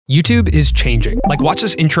YouTube is changing. Like, watch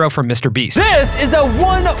this intro from Mr. Beast. This is a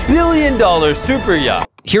 $1 billion super yacht.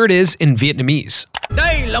 Here it is in Vietnamese.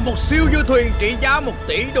 Đây là một siêu du thuyền trị giá $1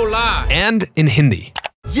 tỷ. And in Hindi.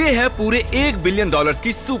 ये है पूरे $1 billion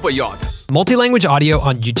की super yacht. Multi-language audio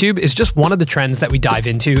on YouTube is just one of the trends that we dive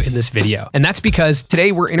into in this video. And that's because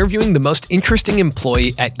today we're interviewing the most interesting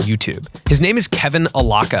employee at YouTube. His name is Kevin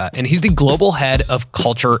Allocca, and he's the global head of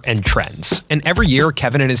culture and trends. And every year,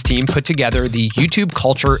 Kevin and his team put together the YouTube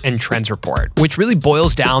Culture and Trends Report, which really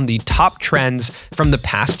boils down the top trends from the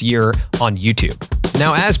past year on YouTube.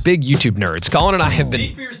 Now, as big YouTube nerds, Colin and I have been...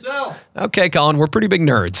 Speak for yourself. Okay, Colin, we're pretty big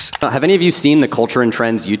nerds. Have any of you seen the Culture and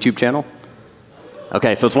Trends YouTube channel?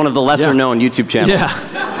 Okay, so it's one of the lesser-known YouTube channels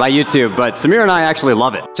by YouTube, but Samir and I actually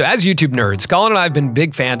love it. So as YouTube nerds, Colin and I have been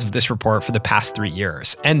big fans of this report for the past 3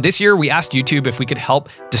 years. And this year, we asked YouTube if we could help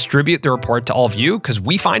distribute the report to all of you because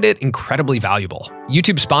we find it incredibly valuable.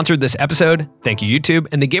 YouTube sponsored this episode. Thank you, YouTube.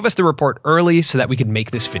 And they gave us the report early so that we could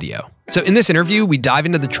make this video. So in this interview, we dive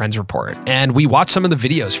into the trends report and we watch some of the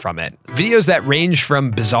videos from it. Videos that range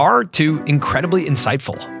from bizarre to incredibly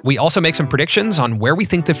insightful. We also make some predictions on where we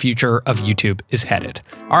think the future of YouTube is headed.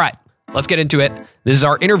 All right, let's get into it. This is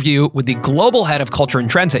our interview with the global head of culture and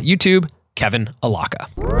trends at YouTube, Kevin Allocca.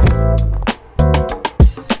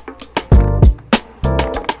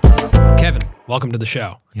 Kevin, welcome to the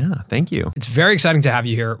show. Yeah, thank you. It's very exciting to have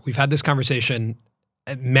you here. We've had this conversation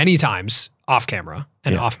many times off camera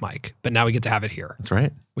and off mic, but now we get to have it here. That's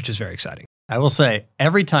right. Which is very exciting. I will say,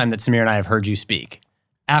 every time that Samir and I have heard you speak,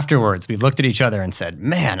 afterwards, we've looked at each other and said,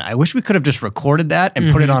 man, I wish we could have just recorded that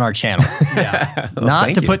and put it on our channel.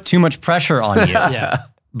 Not to put too much pressure on you.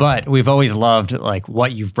 But we've always loved like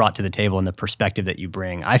what you've brought to the table and the perspective that you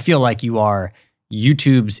bring. I feel like you are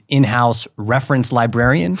YouTube's in-house reference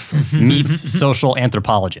librarian meets social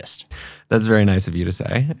anthropologist. That's very nice of you to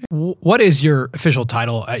say. What is your official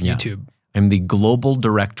title at YouTube? I'm the Global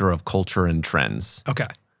Director of Culture and Trends. Okay.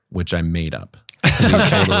 Which I made up. Just to be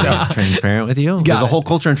totally transparent with you. There's a whole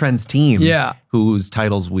Culture and Trends team whose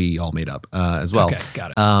titles we all made up as well. Okay,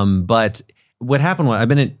 got it. But what happened was, I've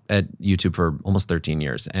been at YouTube for almost 13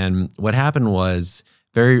 years. And what happened was,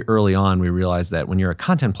 very early on, we realized that when you're a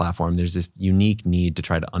content platform, there's this unique need to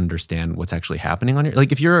try to understand what's actually happening on your,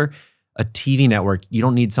 like if you're a TV network, you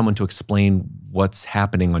don't need someone to explain what's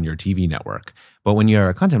happening on your TV network. But when you're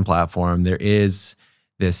a content platform, there is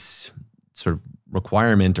this sort of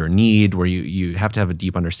requirement or need where you have to have a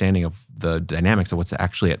deep understanding of the dynamics of what's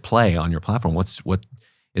actually at play on your platform. What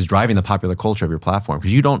is driving the popular culture of your platform?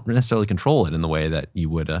 Because you don't necessarily control it in the way that you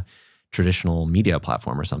would a traditional media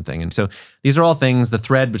platform or something. And so these are all things, the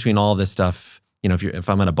thread between all of this stuff, you know, if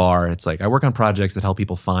I'm at a bar, it's like I work on projects that help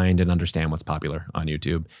people find and understand what's popular on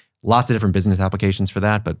YouTube. Lots of different business applications for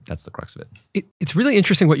that, but that's the crux of it. It's really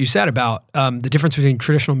interesting what you said about the difference between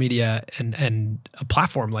traditional media and a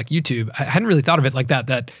platform like YouTube. I hadn't really thought of it like that,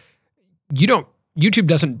 that YouTube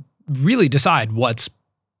doesn't really decide what's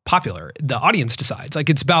popular. The audience decides. Like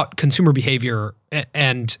it's about consumer behavior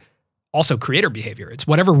and also creator behavior. It's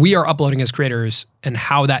whatever we are uploading as creators and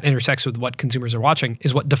how that intersects with what consumers are watching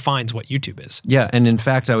is what defines what YouTube is. Yeah, and in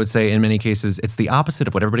fact, I would say in many cases, it's the opposite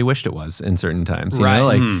of what everybody wished it was in certain times. You know,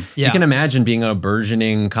 like you can imagine being a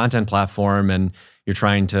burgeoning content platform and you're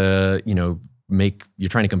trying to, you're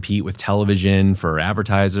trying to compete with television for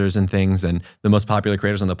advertisers and things, and the most popular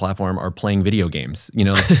creators on the platform are playing video games.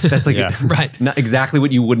 That's like not exactly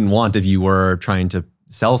what you wouldn't want if you were trying to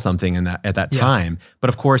sell something at that time. But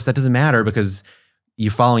of course, that doesn't matter because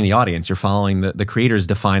you're following the audience. You're following the creators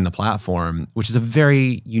define the platform, which is a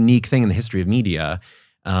very unique thing in the history of media.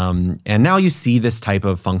 And now you see this type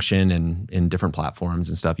of function in different platforms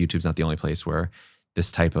and stuff. YouTube's not the only place where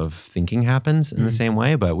this type of thinking happens in the same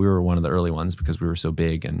way, but we were one of the early ones because we were so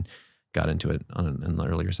big and got into it on the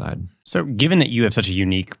earlier side. So given that you have such a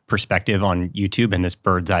unique perspective on YouTube and this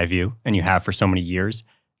bird's eye view, and you have for so many years,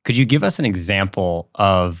 could you give us an example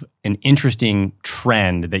of an interesting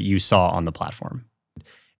trend that you saw on the platform?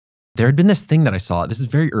 There had been this thing that I saw. This is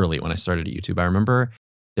very early when I started at YouTube. I remember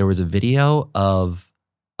there was a video of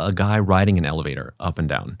a guy riding an elevator up and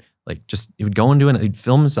down. Like he would go into he'd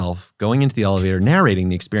film himself going into the elevator, narrating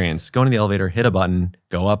the experience, go into the elevator, hit a button,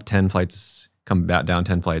 go up 10 flights, come back down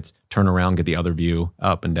 10 flights, turn around, get the other view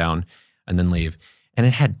up and down, and then leave. And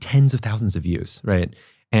it had tens of thousands of views, right?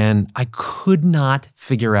 And I could not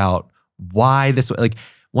figure out why this, like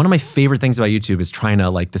one of my favorite things about YouTube is trying to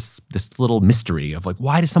like this little mystery of like,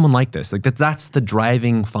 why does someone like this? Like that's the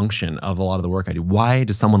driving function of a lot of the work I do. Why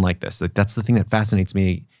does someone like this? Like that's the thing that fascinates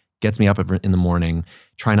me, gets me up in the morning,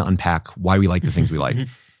 trying to unpack why we like the things we like.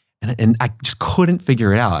 And I just couldn't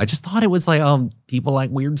figure it out. I just thought it was like, people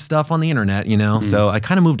like weird stuff on the internet, So I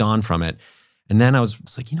kind of moved on from it. And then I was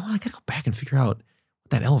like, you know what? I got to go back and figure out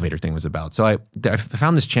what that elevator thing was about. So I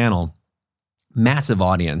found this channel, massive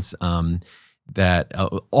audience, that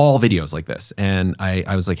all videos like this. And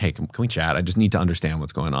I was like, hey, can we chat? I just need to understand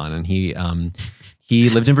what's going on. And he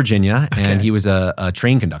lived in Virginia and he was a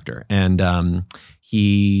train conductor. And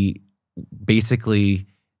he basically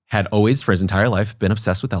had always, for his entire life, been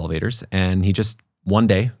obsessed with elevators. And he just one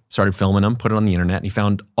day started filming them, put it on the internet, and he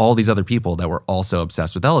found all these other people that were also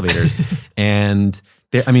obsessed with elevators. And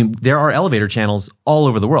there are elevator channels all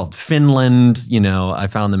over the world. Finland, I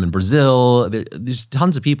found them in Brazil. There's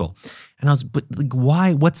tons of people. And I was, but like,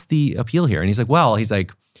 why? What's the appeal here? And he's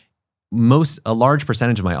like, a large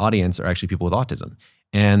percentage of my audience are actually people with autism.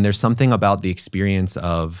 And there's something about the experience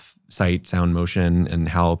of sight, sound, motion, and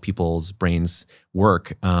how people's brains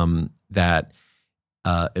work that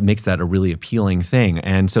it makes that a really appealing thing.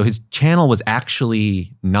 And so his channel was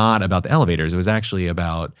actually not about the elevators. It was actually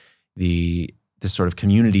about this sort of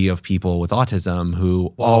community of people with autism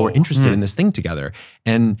who all were interested in this thing together.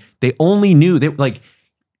 And they only knew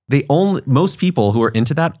most people who are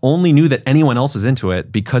into that only knew that anyone else was into it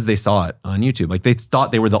because they saw it on YouTube. Like they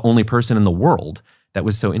thought they were the only person in the world that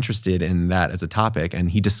was so interested in that as a topic. And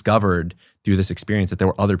he discovered through this experience that there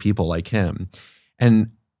were other people like him.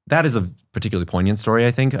 And that is a particularly poignant story,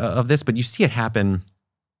 I think, of this, but you see it happen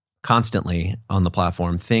constantly on the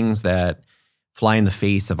platform, things that fly in the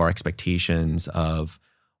face of our expectations of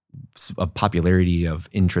popularity, of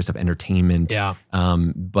interest, of entertainment. Yeah.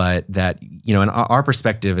 But that, and our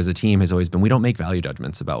perspective as a team has always been, we don't make value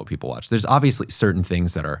judgments about what people watch. There's obviously certain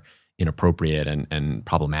things that are inappropriate and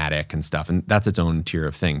problematic and stuff, and that's its own tier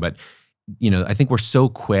of thing. But I think we're so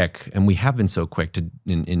quick, and we have been so quick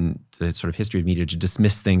in the sort of history of media to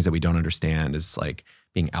dismiss things that we don't understand as like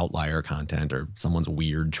being outlier content or someone's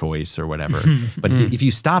weird choice or whatever. But if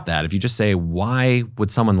you stop that, if you just say, why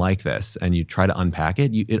would someone like this? And you try to unpack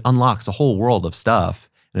it, it unlocks a whole world of stuff,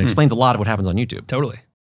 and it explains a lot of what happens on YouTube. Totally.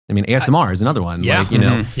 I mean, ASMR is another one.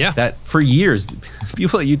 Yeah. That for years,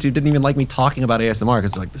 people at YouTube didn't even like me talking about ASMR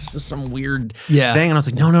because like, this is some weird thing. And I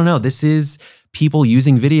was like, no, this is people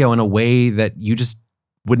using video in a way that you just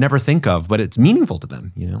would never think of, but it's meaningful to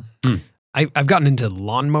them, I've gotten into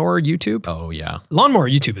lawnmower YouTube. Oh, yeah. Lawnmower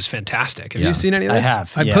YouTube is fantastic. Have you seen any of this? I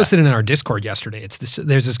have. I posted it in our Discord yesterday.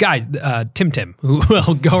 There's this guy, Tim, who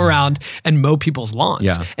will go around and mow people's lawns.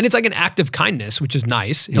 Yeah. And it's like an act of kindness, which is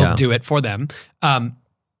nice. He'll do it for them.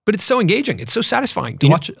 But it's so engaging. It's so satisfying to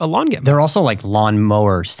watch a lawn get mowed. There are also like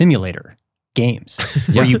lawnmower simulator games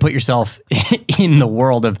where you put yourself in the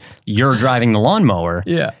world of you're driving the lawnmower.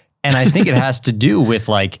 Yeah. And I think it has to do with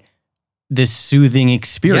like this soothing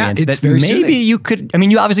experience it's that very maybe soothing. you could,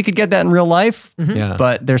 you obviously could get that in real life,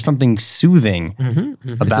 but there's something soothing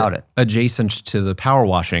about it. Adjacent to the power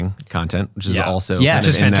washing content, which is also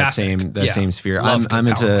just in fantastic. that same sphere. Love I'm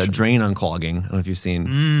good power into washing. drain unclogging. I don't know if you've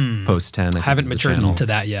seen Post 10. I Haven't matured into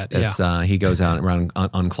that yet. It's, he goes out around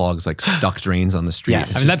unclogs like stuck drains on the street.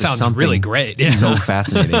 Yes. It's that just sounds really great. Yeah. So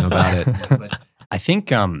fascinating about it. But I think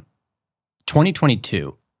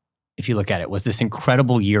 2022, if you look at it, was this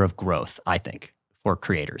incredible year of growth, I think, for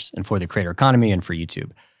creators and for the creator economy and for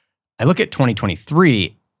YouTube. I look at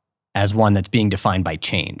 2023 as one that's being defined by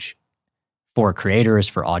change. For creators,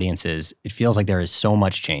 for audiences, it feels like there is so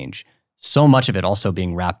much change, so much of it also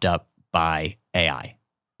being wrapped up by AI,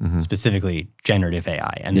 specifically generative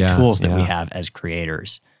AI and the tools that we have as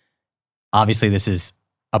creators. Obviously, this is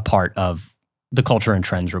a part of the Culture and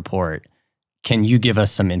Trends report. Can you give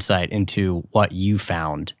us some insight into what you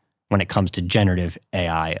found when it comes to generative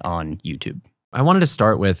AI on YouTube? I wanted to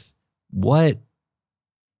start with what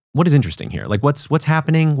is interesting here. Like what's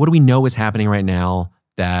happening? What do we know is happening right now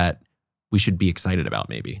that we should be excited about?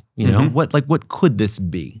 Maybe what could this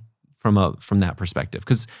be from that perspective?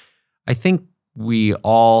 Because I think we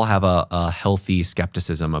all have a healthy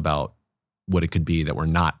skepticism about what it could be that we're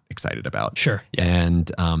not excited about. Sure. Yeah.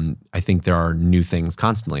 And I think there are new things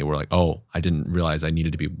constantly. We're like, oh, I didn't realize I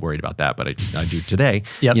needed to be worried about that, but I do today.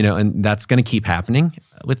 Yep. And that's going to keep happening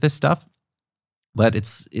with this stuff. But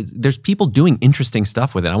there's people doing interesting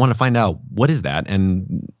stuff with it. I want to find out what is that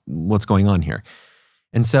and what's going on here.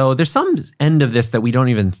 And so there's some end of this that we don't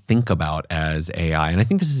even think about as AI. And I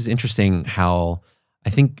think this is interesting how I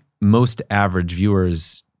think most average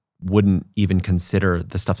viewers wouldn't even consider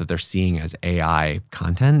the stuff that they're seeing as AI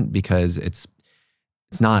content because it's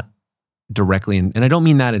not directly, and I don't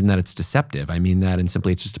mean that in that it's deceptive. I mean that in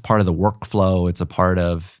simply it's just a part of the workflow. It's a part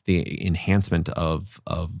of the enhancement of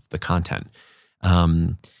the content.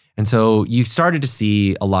 And so you started to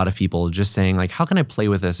see a lot of people just saying like, how can I play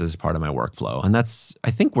with this as part of my workflow? And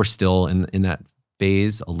I think we're still in that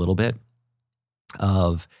phase a little bit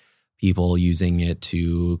of people using it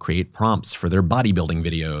to create prompts for their bodybuilding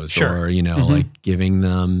videos, or, like giving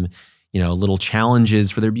them, little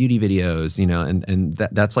challenges for their beauty videos, and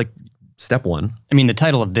that's like step one. I mean, the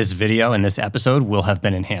title of this video and this episode will have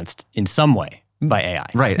been enhanced in some way by AI.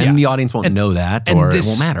 Right. And the audience won't know that, or it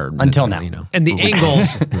won't matter. Until now. And the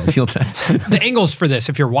angles for this,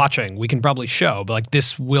 if you're watching, we can probably show, but like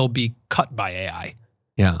this will be cut by AI.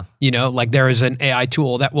 Yeah. Like there is an AI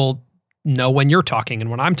tool that will know when you're talking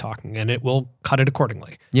and when I'm talking, and it will cut it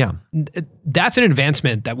accordingly. Yeah. That's an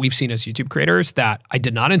advancement that we've seen as YouTube creators that I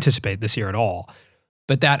did not anticipate this year at all,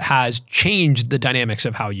 but that has changed the dynamics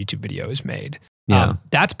of how YouTube video is made. Yeah.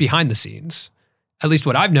 That's behind the scenes. At least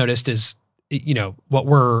what I've noticed is, what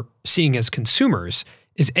we're seeing as consumers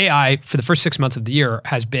is AI for the first 6 months of the year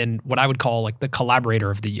has been what I would call like the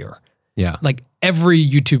collaborator of the year. Yeah. Like every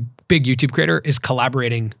big YouTube creator is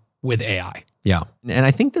collaborating with AI. Yeah. And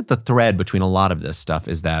I think that the thread between a lot of this stuff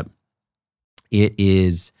is that it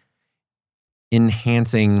is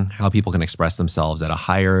enhancing how people can express themselves at a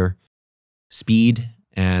higher speed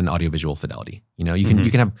and audiovisual fidelity.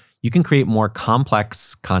 You can create more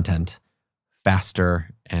complex content faster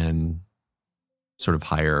and sort of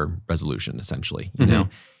higher resolution, essentially,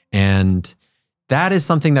 and that is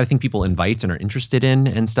something that I think people invite and are interested in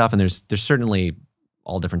and stuff. And there's certainly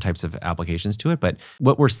all different types of applications to it. But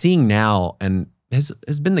what we're seeing now, and has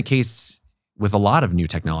been the case with a lot of new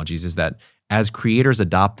technologies, is that as creators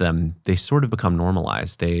adopt them, they sort of become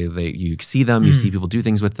normalized. You see them, you see people do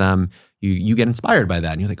things with them, you get inspired by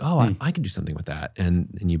that, and you're like, oh, I could do something with that,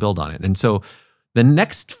 and you build on it. And so the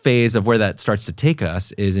next phase of where that starts to take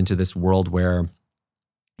us is into this world where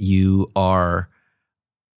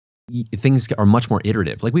things are much more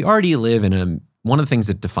iterative. Like we already live in one of the things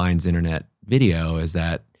that defines internet video is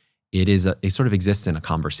that it sort of exists in a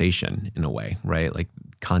conversation in a way, right? Like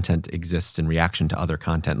content exists in reaction to other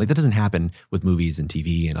content. Like that doesn't happen with movies and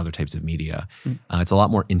TV and other types of media. It's a lot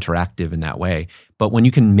more interactive in that way. But when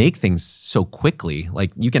you can make things so quickly,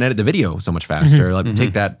 like you can edit the video so much faster,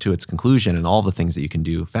 take that to its conclusion and all the things that you can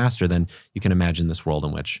do faster, then you can imagine this world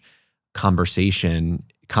in which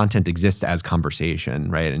content exists as conversation,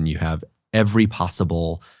 right? And you have every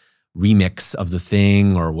possible remix of the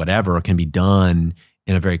thing or whatever can be done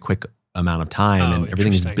in a very quick amount of time, and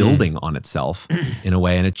everything is building on itself in a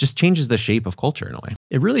way, and it just changes the shape of culture in a way.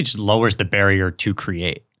 It really just lowers the barrier to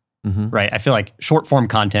create, right? I feel like short form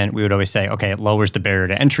content, we would always say, okay, it lowers the barrier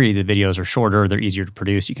to entry. The videos are shorter, they're easier to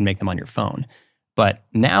produce, you can make them on your phone. But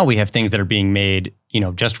now we have things that are being made,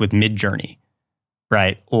 just with Midjourney,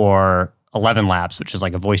 right? Or 11 Labs, which is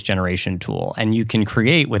like a voice generation tool, and you can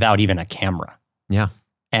create without even a camera. Yeah.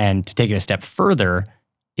 And to take it a step further,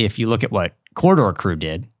 if you look at what Corridor Crew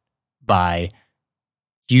did by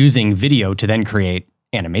using video to then create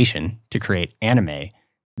animation, to create anime,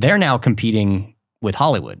 they're now competing with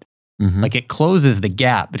Hollywood. Like it closes the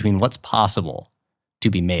gap between what's possible to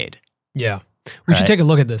be made. Yeah. We should take a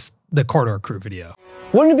look at the Corridor Crew video.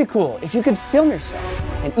 Wouldn't it be cool if you could film yourself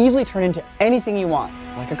and easily turn into anything you want,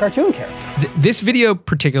 like a cartoon character? This video,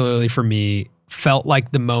 particularly for me, felt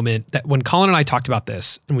like the moment that when Colin and I talked about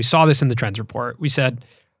this, and we saw this in the trends report, we said,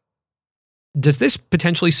 does this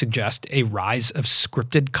potentially suggest a rise of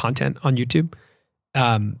scripted content on YouTube?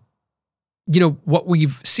 What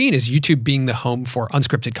we've seen is YouTube being the home for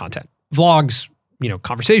unscripted content. Vlogs,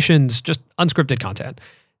 conversations, just unscripted content.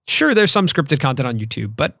 Sure, there's some scripted content on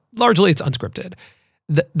YouTube, but largely it's unscripted.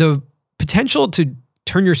 The potential to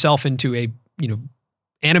turn yourself into a,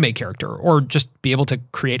 anime character or just be able to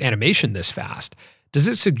create animation this fast, does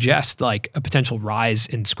it suggest like a potential rise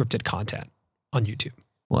in scripted content on YouTube?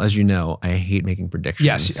 Well, as you know, I hate making predictions.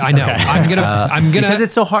 Yes, I know. I'm gonna because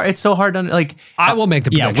it's so hard. It's so hard to like. I will make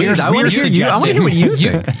the prediction. I want to hear you. I want to hear what you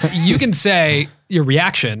think. You can say your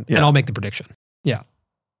reaction, and I'll make the prediction. Yeah.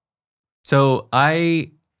 So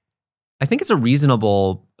I think it's a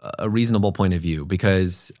reasonable point of view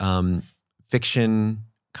because fiction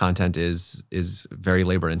content is very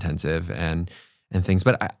labor intensive and things.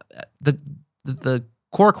 But the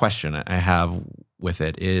core question I have with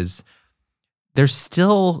it is, there's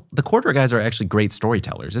still, the Corridor guys are actually great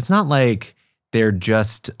storytellers. It's not like they're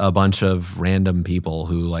just a bunch of random people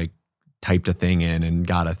who like typed a thing in and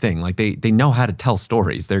got a thing. Like they know how to tell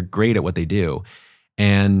stories. They're great at what they do.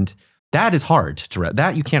 And that is hard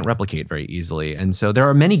that you can't replicate very easily. And so there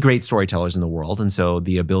are many great storytellers in the world. And so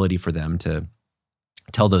the ability for them to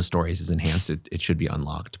tell those stories is enhanced. It should be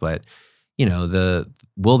unlocked. But,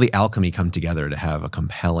 will the alchemy come together to have a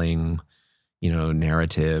compelling,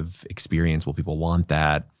 narrative experience? Will people want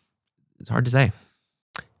that? It's hard to say.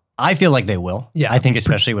 I feel like they will. Yeah. I think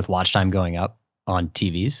especially with watch time going up on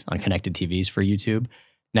TVs, on connected TVs for YouTube.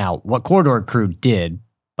 Now, what Corridor Crew did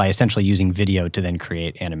by essentially using video to then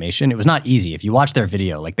create animation, it was not easy. If you watch their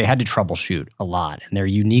video, like they had to troubleshoot a lot, and they're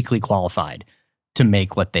uniquely qualified to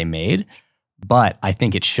make what they made. But I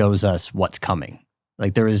think it shows us what's coming.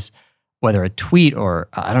 Like there was, whether a tweet or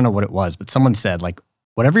I don't know what it was, but someone said like,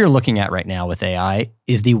 whatever you're looking at right now with AI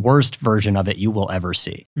is the worst version of it you will ever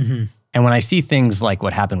see. Mm-hmm. And when I see things like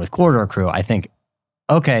what happened with Corridor Crew, I think,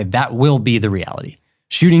 okay, that will be the reality.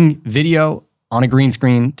 Shooting video on a green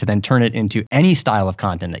screen to then turn it into any style of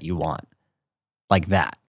content that you want, like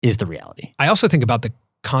that is the reality. I also think about the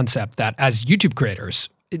concept that as YouTube creators,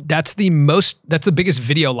 that's the biggest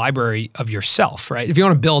video library of yourself, right? If you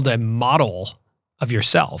want to build a model of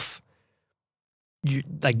yourself,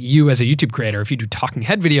 you as a YouTube creator, if you do talking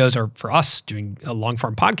head videos, or for us doing a long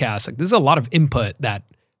form podcast, like there's a lot of input that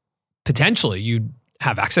potentially you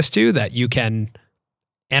have access to that you can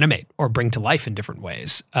animate or bring to life in different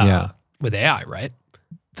ways with AI, right?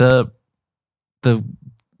 The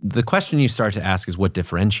question you start to ask is what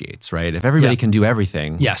differentiates, right? If everybody can do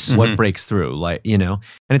everything, what breaks through? Like, and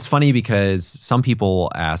it's funny because some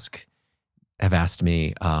people have asked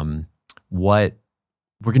me, what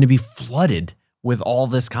we're going to be flooded with all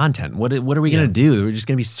this content. What are we going to do? There's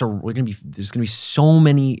going to be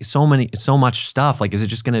so much stuff. Like, is it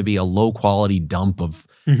just going to be a low quality dump of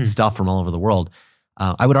stuff from all over the world?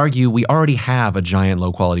 I would argue we already have a giant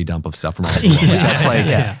low quality dump of stuff from all over the world. That's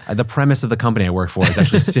like the premise of the company I work for is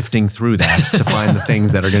actually sifting through that to find the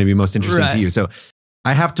things that are going to be most interesting to you. So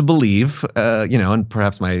I have to believe, and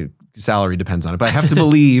perhaps my salary depends on it, but I have to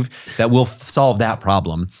believe that we'll solve that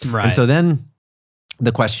problem. Right. And so then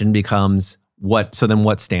the question becomes, what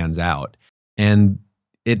stands out? And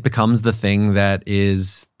it becomes the thing that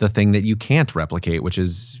you can't replicate, which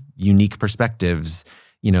is unique perspectives,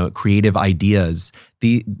 creative ideas.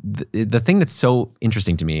 The thing that's so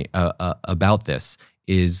interesting to me about this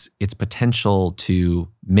is its potential to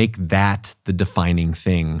make that the defining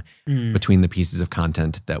thing between the pieces of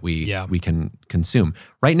content that we can consume.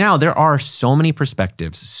 Right now, there are so many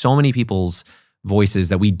perspectives, so many people's voices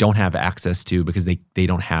that we don't have access to because they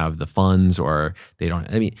don't have the funds, or they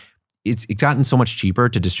don't. I mean, it's gotten so much cheaper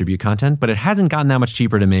to distribute content, but it hasn't gotten that much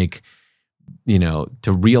cheaper to make,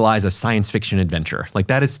 to realize a science fiction adventure. Like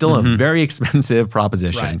that is still a very expensive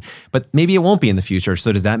proposition, Right. but maybe it won't be in the future.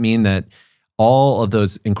 So does that mean that all of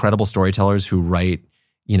those incredible storytellers who write,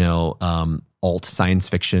 alt science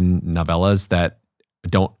fiction novellas that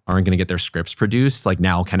aren't going to get their scripts produced, like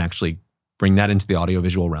now can actually bring that into the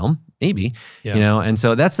audiovisual realm? Maybe, and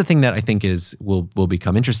so that's the thing that I think will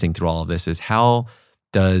become interesting through all of this, is how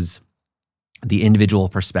does the individual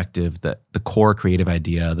perspective, the core creative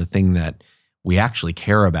idea, the thing that we actually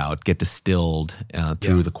care about, get distilled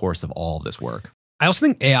through the course of all of this work. I also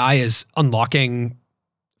think AI is unlocking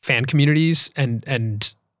fan communities and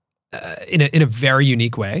in a very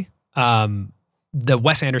unique way. The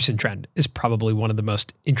Wes Anderson trend is probably one of the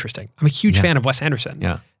most interesting. I'm a huge fan of Wes Anderson.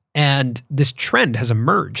 Yeah. And this trend has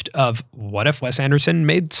emerged of, what if Wes Anderson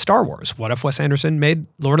made Star Wars? What if Wes Anderson made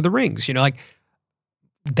Lord of the Rings?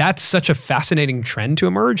 That's such a fascinating trend to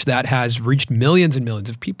emerge that has reached millions and millions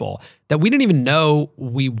of people that we didn't even know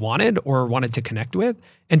we wanted or wanted to connect with.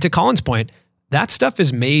 And to Colin's point, that stuff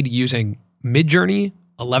is made using Midjourney,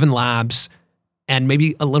 11 Labs, and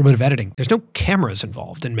maybe a little bit of editing. There's no cameras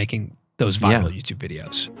involved in making those viral YouTube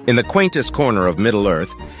videos. In the quaintest corner of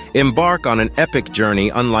Middle-earth, embark on an epic journey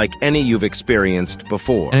unlike any you've experienced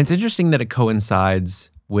before. And it's interesting that it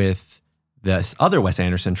coincides with this other Wes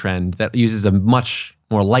Anderson trend that uses a much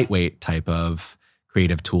more lightweight type of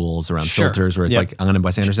creative tools around filters, where it's like, I'm going to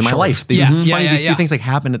Wes Anderson my life. These two things like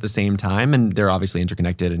happen at the same time, and they're obviously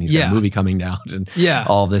interconnected, and he's got a movie coming out and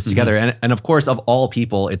all of this together. And of course, of all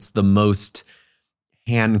people, it's the most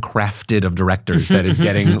handcrafted of directors that is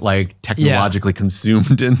getting like technologically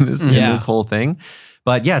consumed in this whole thing.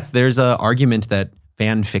 But yes, there's an argument that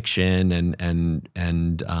fan fiction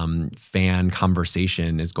and fan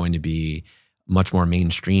conversation is going to be much more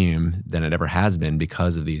mainstream than it ever has been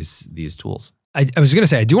because of these tools. I was going to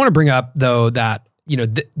say, I do want to bring up though that,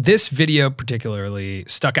 this video particularly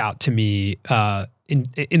stuck out to me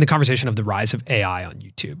in the conversation of the rise of AI on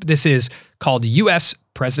YouTube. This is called US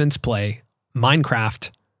Presidents Play Minecraft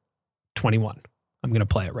 21. I'm going to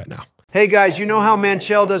play it right now. Hey guys, you know how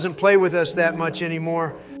Manchelle doesn't play with us that much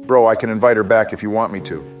anymore? Bro, I can invite her back if you want me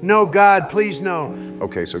to. No, God, please no.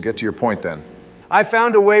 Okay, so get to your point then. I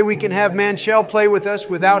found a way we can have Manchelle play with us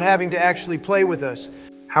without having to actually play with us.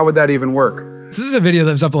 How would that even work? This is a video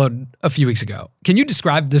that was uploaded a few weeks ago. Can you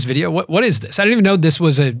describe this video? What is this? I didn't even know this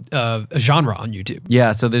was a genre on YouTube.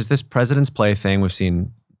 Yeah, so there's this President's Play thing. We've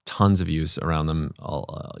seen tons of views around them,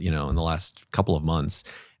 in the last couple of months,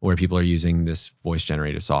 where people are using this voice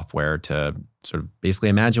generative software to sort of basically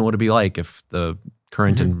imagine what it'd be like if the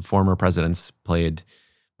current and former presidents played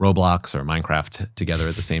Roblox or Minecraft together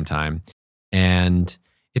at the same time. And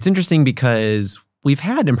it's interesting because we've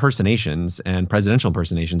had impersonations and presidential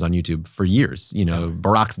impersonations on YouTube for years.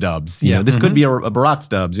 Barack's dubs. This could be a Barack's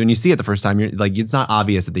dubs. When you see it the first time, you're like, it's not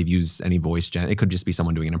obvious that they've used any voice gen. It could just be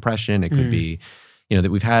someone doing an impression. It could be,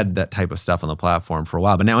 that we've had that type of stuff on the platform for a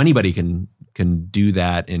while. But now anybody can do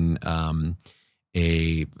that in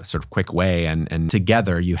a sort of quick way. And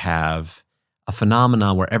together you have a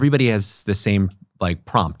phenomenon where everybody has the same like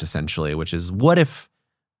prompt essentially, which is, what if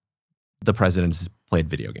the presidents played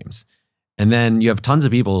video games? And then you have tons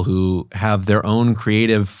of people who have their own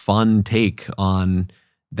creative, fun take on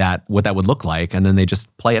that, what that would look like, and then they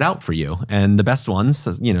just play it out for you. And the best ones,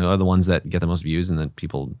 are the ones that get the most views and that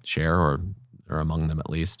people share, or among them at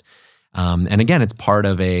least. And again, it's part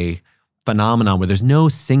of a phenomenon where there's no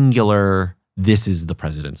singular, this is the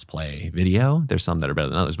President's Play video. There's some that are better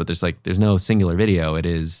than others, but there's no singular video. It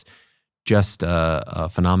is just a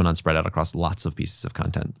phenomenon spread out across lots of pieces of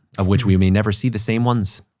content, of which we may never see the same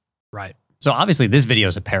ones. Right. So obviously this video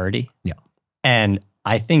is a parody. Yeah. And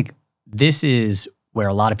I think this is where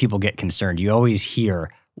a lot of people get concerned. You always hear,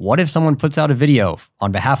 what if someone puts out a video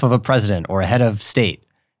on behalf of a president or a head of state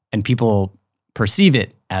and people perceive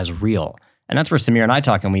it as real? And that's where Samir and I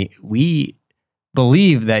talk, and we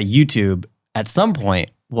believe that YouTube at some point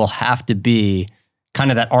will have to be kind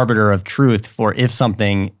of that arbiter of truth for if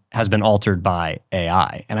something has been altered by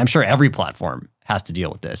AI. And I'm sure every platform has to deal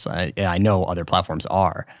with this. I know other platforms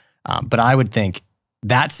are. But I would think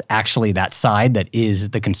that's actually that side that is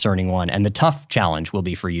the concerning one. And the tough challenge will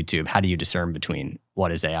be for YouTube. How do you discern between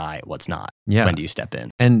what is AI, what's not? Yeah. When do you step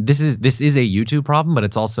in? And this is a YouTube problem, but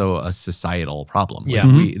it's also a societal problem. Yeah.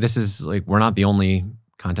 We're not the only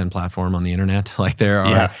content platform on the internet. Like there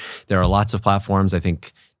are lots of platforms. I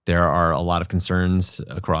think there are a lot of concerns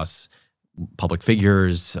across public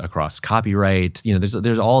figures, across copyright.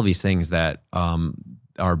 There's all of these things that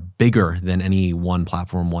are bigger than any one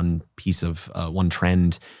platform, one piece of one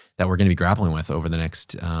trend that we're going to be grappling with over the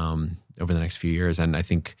next few years. And I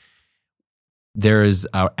think there is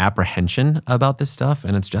apprehension about this stuff,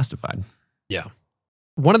 and it's justified. Yeah.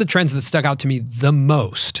 One of the trends that stuck out to me the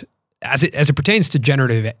most, as it pertains to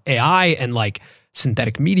generative AI and like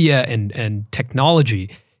synthetic media and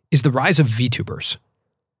technology, is the rise of VTubers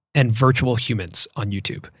and virtual humans on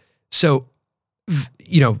YouTube. So,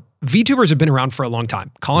 VTubers have been around for a long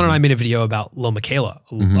time. Colin and I made a video about Lil Miquela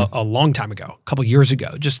a long time ago, a couple years ago,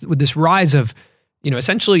 just with this rise of,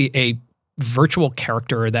 essentially a virtual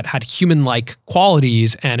character that had human-like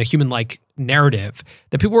qualities and a human-like narrative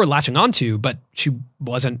that people were latching onto, but she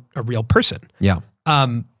wasn't a real person. Yeah.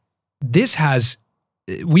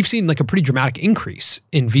 We've seen like a pretty dramatic increase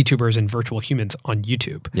in VTubers and virtual humans on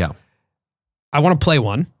YouTube. Yeah. I want to play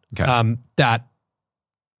one that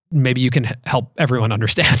maybe you can help everyone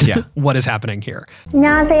understand what is happening here.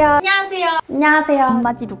 안녕하세요. 안녕하세요. 안녕하세요.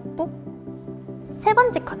 마지 룩북 세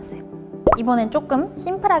번째 컨셉. 이번엔 조금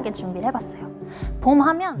심플하게 준비를 해봤어요. 봄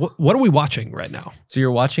하면 What are we watching right now? So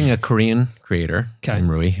you're watching a Korean creator named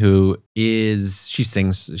Rui, she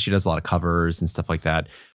sings, she does a lot of covers and stuff like that.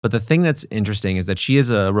 But the thing that's interesting is that she is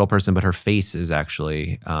a real person, but her face is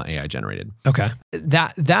actually AI generated. Okay.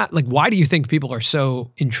 That like, why do you think people are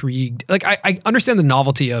so intrigued? Like, I understand the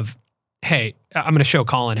novelty of, hey, I'm going to show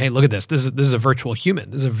Colin, hey, look at this. This is a virtual human.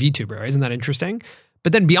 This is a VTuber. Right? Isn't that interesting?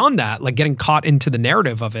 But then beyond that, like getting caught into the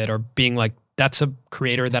narrative of it or being like, that's a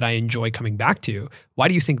creator that I enjoy coming back to. Why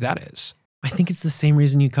do you think that is? I think it's the same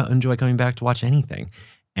reason you enjoy coming back to watch anything.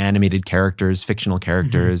 Animated characters, fictional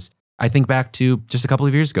characters. I think back to just a couple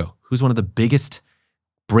of years ago. Who's one of the biggest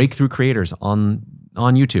breakthrough creators on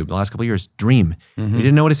YouTube the last couple of years? Dream. We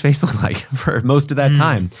didn't know what his face looked like for most of that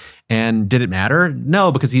time. And did it matter?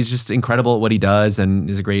 No, because he's just incredible at what he does and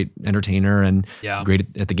is a great entertainer and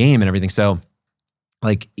great at the game and everything. So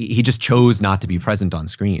like he just chose not to be present on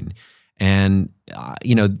screen. And,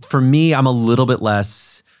 for me, I'm a little bit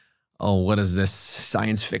less, what is this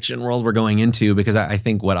science fiction world we're going into? Because I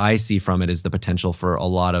think what I see from it is the potential for a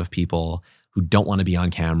lot of people who don't want to be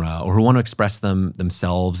on camera or who want to express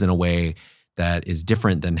themselves in a way that is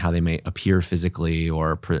different than how they may appear physically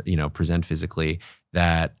or present physically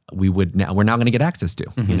that we're now going to get access to.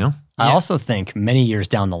 I also think many years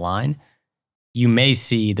down the line, you may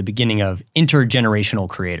see the beginning of intergenerational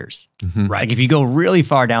creators. Right. Like if you go really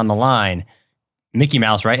far down the line, Mickey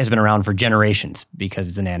Mouse, right, has been around for generations because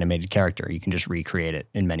it's an animated character. You can just recreate it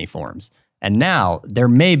in many forms. And now there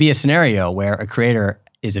may be a scenario where a creator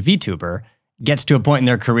is a VTuber, gets to a point in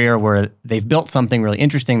their career where they've built something really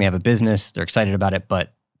interesting, they have a business, they're excited about it,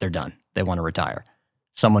 but they're done. They want to retire.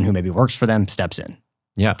 Someone who maybe works for them steps in.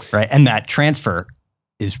 Yeah. Right. And that transfer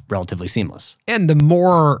is relatively seamless. And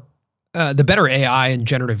the better AI and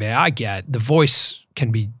generative AI get, the voice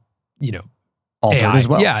can be, altered AI as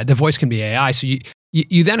well. Yeah, the voice can be AI. So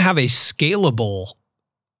you then have a scalable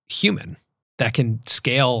human that can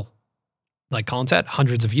scale, like Colin said,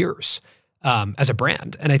 hundreds of years as a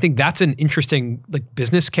brand. And I think that's an interesting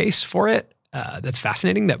business case for it. That's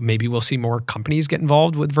fascinating that maybe we'll see more companies get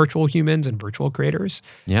involved with virtual humans and virtual creators.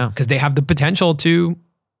 Yeah. Because they have the potential to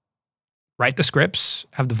write the scripts,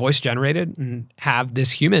 have the voice generated, and have this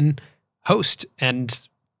human host and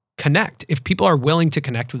connect. If people are willing to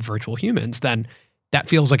connect with virtual humans, then that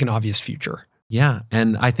feels like an obvious future. Yeah.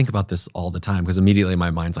 And I think about this all the time because immediately my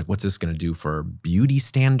mind's like, what's this going to do for beauty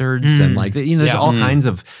standards? And there's all kinds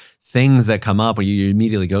of things that come up where you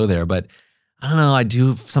immediately go there. But I don't know, I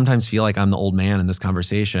do sometimes feel like I'm the old man in this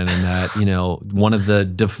conversation and that, one of the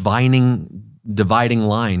dividing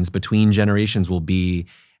lines between generations will be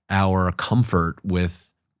our comfort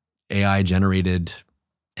with AI generated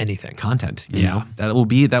anything content. You know,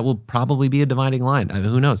 that will probably be a dividing line.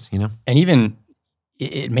 Who knows, And even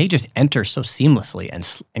it may just enter so seamlessly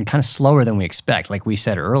and kind of slower than we expect. Like we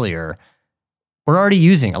said earlier, a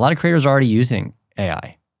lot of creators are already using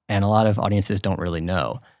AI and a lot of audiences don't really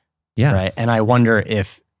know. Yeah. Right. And I wonder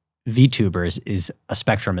if VTubers is a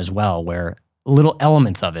spectrum as well, where little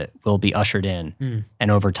elements of it will be ushered in. And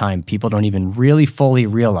over time, people don't even really fully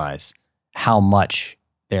realize how much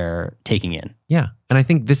they're taking in. Yeah. And I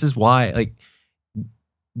think this is why,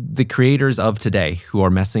 the creators of today who are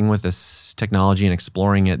messing with this technology and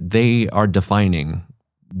exploring it, they are defining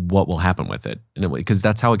what will happen with it. Because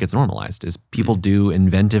that's how it gets normalized, is people do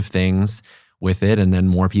inventive things with it, and then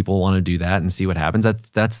more people want to do that and see what happens.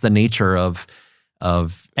 That's the nature of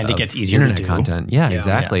it gets easier internet to do. content. Yeah,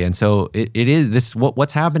 exactly. Yeah. And so it is this.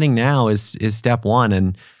 What's happening now is step one,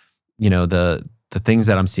 and the things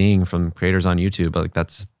that I'm seeing from creators on YouTube,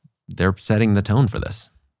 they're setting the tone for this.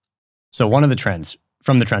 So one of the trends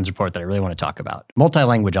from the trends report that I really want to talk about,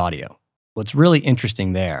 multi-language audio. What's really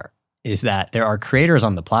interesting there is that there are creators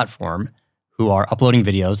on the platform who are uploading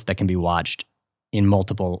videos that can be watched in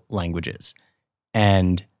multiple languages.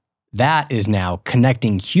 And that is now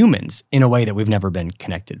connecting humans in a way that we've never been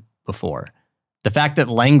connected before. The fact that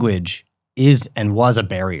language is and was a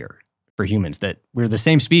barrier for humans, that we're the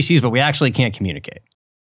same species, but we actually can't communicate,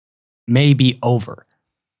 may be over.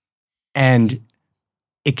 And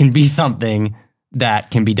it can be something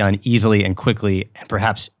that can be done easily and quickly and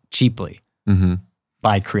perhaps cheaply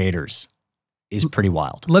by creators is pretty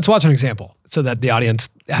wild. Let's watch an example so that the audience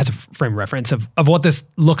has a frame of reference of what this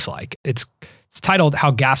looks like. It's titled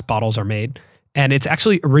How Gas Bottles Are Made, and it's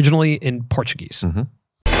actually originally in Portuguese.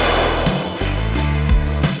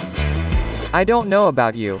 I don't know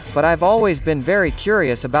about you, but I've always been very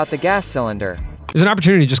curious about the gas cylinder. There's an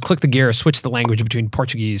opportunity to just click the gear, switch the language between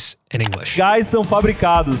Portuguese and English. Gás são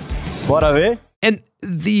fabricados. Bora ver? And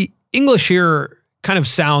the English here kind of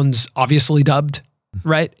sounds obviously dubbed,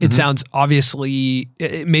 right? It sounds obviously,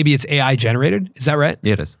 maybe it's AI generated. Is that right?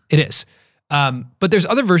 Yeah, it is. It is. But there's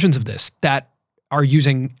other versions of this that are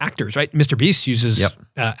using actors, right? Mr. Beast uses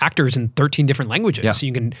actors in 13 different languages. Yeah. So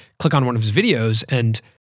you can click on one of his videos and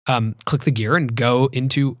click the gear and go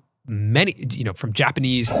into many, from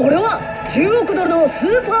Japanese to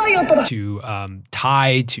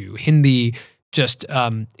Thai to Hindi, just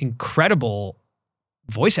incredible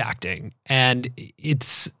voice acting. And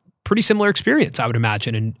it's pretty similar experience, I would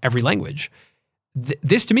imagine, in every language.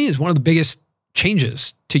 This to me is one of the biggest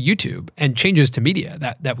changes to YouTube and changes to media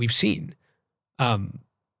that we've seen. I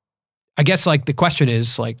guess the question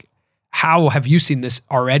is how have you seen this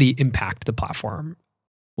already impact the platform?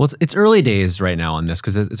 Well, it's early days right now on this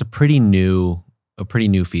because it's a pretty new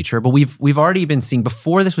feature. But we've already been seeing,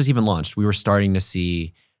 before this was even launched, we were starting to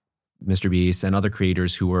see Mr. Beast and other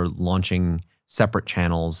creators who were launching separate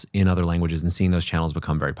channels in other languages and seeing those channels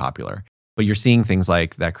become very popular. But you're seeing things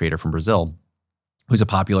like that creator from Brazil, who's a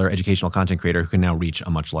popular educational content creator who can now reach a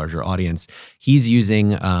much larger audience. He's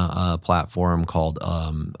using a platform called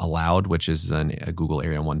Allocca, which is a Google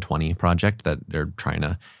Area 120 project that they're trying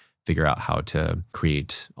to figure out how to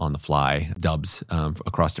create on the fly dubs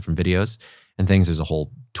across different videos and things. There's a whole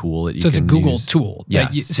tool that you can use. So it's a Google tool.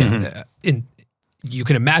 Yes. You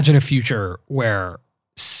can imagine a future where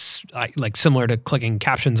it's like similar to clicking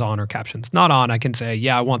captions on or captions not on. I can say,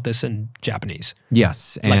 yeah, I want this in Japanese.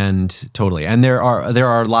 Yes, and totally. And there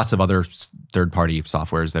are lots of other third-party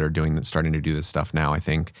softwares that are starting to do this stuff now. I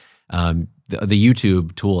think the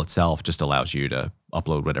YouTube tool itself just allows you to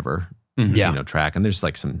upload whatever track, and there's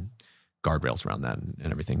like some guardrails around that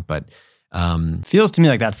and everything. But feels to me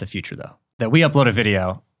like that's the future, though. That we upload a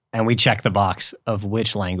video and we check the box of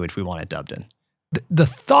which language we want it dubbed in. The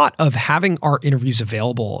thought of having our interviews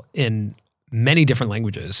available in many different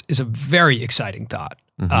languages is a very exciting thought.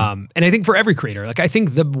 And I think for every creator, like I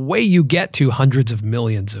think the way you get to hundreds of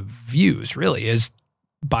millions of views really is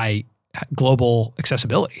by global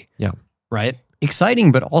accessibility. Yeah. Right?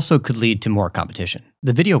 Exciting, but also could lead to more competition.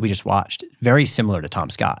 The video we just watched, very similar to Tom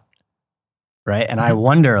Scott, right? And I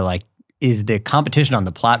wonder, like, is the competition on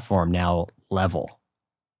the platform now level?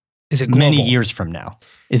 Is it global? Many years from now?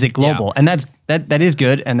 Is it global? Yeah. And that is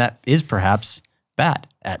good, and that is perhaps bad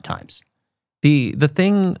at times. The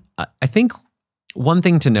thing, I think one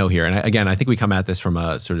thing to know here, and again, I think we come at this from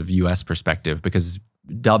a sort of US perspective because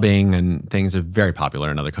dubbing and things are very popular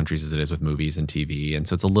in other countries as it is with movies and TV. And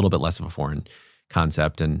so it's a little bit less of a foreign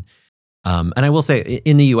concept. And I will say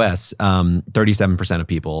in the US, 37% of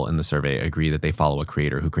people in the survey agree that they follow a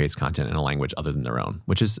creator who creates content in a language other than their own,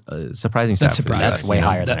 which is a surprising stat. That's surprising. That's way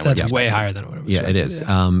higher than That's way higher than what it was. Yeah, it is.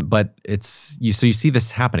 Yeah. But so you see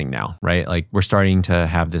this happening now, right? Like we're starting to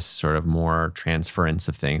have this sort of more transference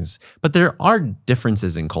of things, but there are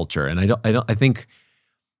differences in culture. And I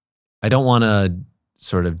don't want to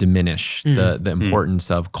sort of diminish the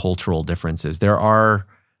importance of cultural differences. There are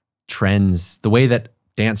trends. The way that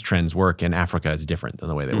dance trends work in Africa is different than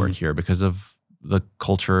the way they work here because of the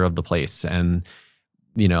culture of the place. And,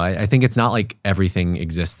 I think it's not like everything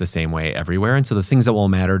exists the same way everywhere. And so the things that will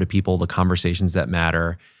matter to people, the conversations that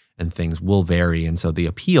matter and things will vary. And so the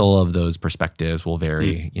appeal of those perspectives will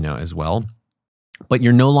vary, as well. But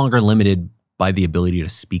you're no longer limited by the ability to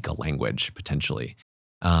speak a language potentially.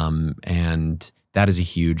 And that has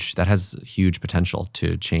huge potential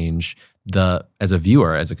to change as a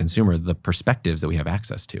viewer, as a consumer, the perspectives that we have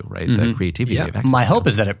access to, right? The creativity we have access to. My hope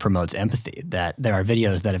is that it promotes empathy, that there are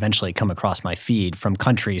videos that eventually come across my feed from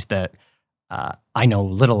countries that I know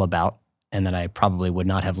little about and that I probably would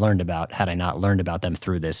not have learned about had I not learned about them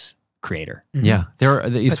through this creator. Yeah.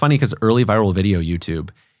 It's funny because early viral video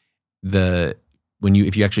YouTube,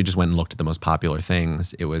 if you actually just went and looked at the most popular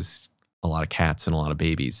things, it was a lot of cats and a lot of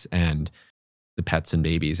babies and the pets and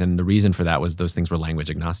babies. And the reason for that was those things were language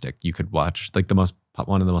agnostic. You could watch like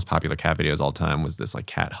one of the most popular cat videos all time was this like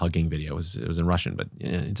cat hugging video. It was in Russian, but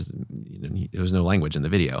there was no language in the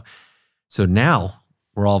video. So now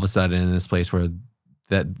we're all of a sudden in this place where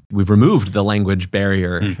that we've removed the language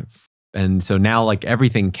barrier. And so now like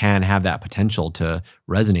everything can have that potential to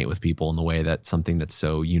resonate with people in the way that something that's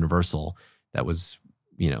so universal that was,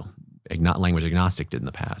 language agnostic did in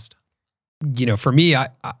the past. For me, I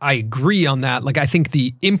agree on that. Like, I think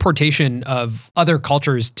the importation of other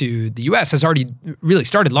cultures to the US has already really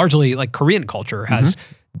started. Largely, like Korean culture has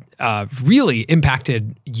really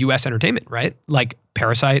impacted US entertainment, right? Like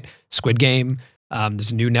Parasite, Squid Game.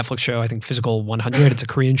 There's a new Netflix show, I think Physical 100. It's a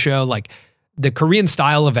Korean show. Like the Korean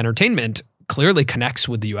style of entertainment clearly connects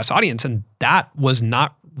with the US audience. And that was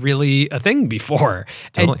not really a thing before.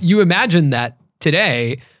 Totally. And you imagine that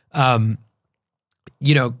today,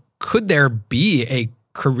 could there be a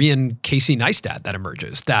Korean Casey Neistat that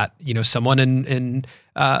emerges? That, someone in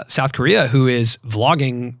South Korea who is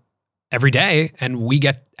vlogging every day and we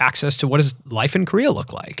get access to what does life in Korea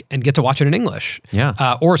look like and get to watch it in English.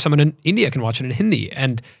 Yeah. Or someone in India can watch it in Hindi.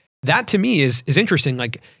 And that to me is interesting.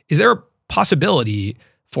 Like, is there a possibility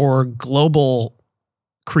for global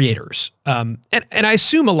creators? And I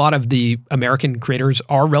assume a lot of the American creators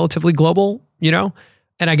are relatively global, and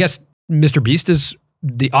I guess Mr. Beast is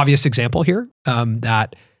the obvious example here,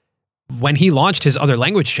 that when he launched his other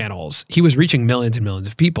language channels, he was reaching millions and millions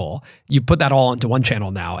of people. You put that all into one channel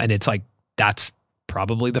now, and it's like, that's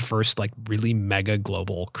probably the first like really mega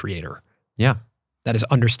global creator. Yeah. That is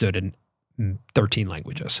understood in 13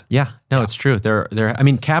 languages. Yeah, no, it's true.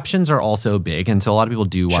 Captions are also big. And so a lot of people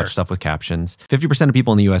do watch stuff with captions. 50% of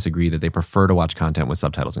people in the US agree that they prefer to watch content with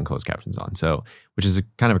subtitles and closed captions on. So, which is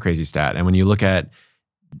kind of a crazy stat. And when you look at,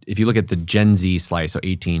 if you look at the Gen Z slice, so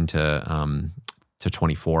 18 to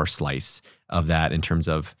 24 slice of that in terms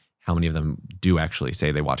of how many of them do actually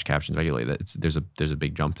say they watch captions regularly, there's a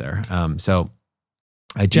big jump there. So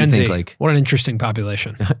I do think like what an interesting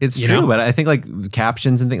population. It's true, but I think like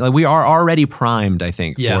captions and things like we are already primed, I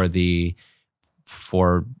think,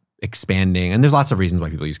 for expanding. And there's lots of reasons why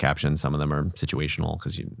people use captions. Some of them are situational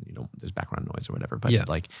because you know there's background noise or whatever. But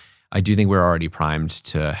I do think we're already primed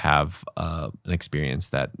to have an experience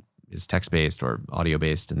that is text-based or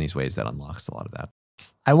audio-based in these ways that unlocks a lot of that.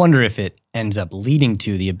 I wonder if it ends up leading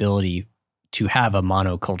to the ability to have a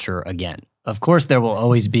monoculture again. Of course, there will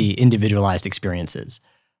always be individualized experiences.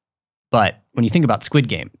 But when you think about Squid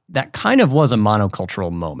Game, that kind of was a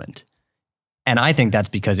monocultural moment. And I think that's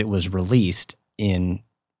because it was released in,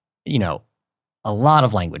 a lot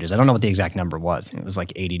of languages. I don't know what the exact number was. It was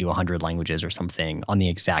like 80 to 100 languages or something on the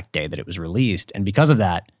exact day that it was released. And because of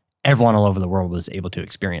that, everyone all over the world was able to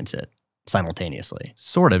experience it simultaneously.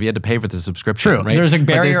 Sort of. You had to pay for the subscription, True. right? There's a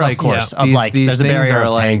barrier, of course, there's a barrier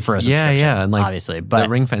of paying for a subscription. Yeah, and obviously. But the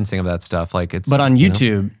ring fencing of that stuff, it's. But on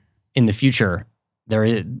YouTube, in the future,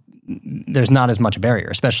 there's not as much barrier,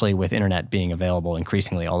 especially with internet being available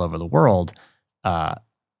increasingly all over the world.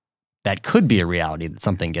 That could be a reality that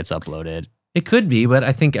something gets uploaded. It could be, but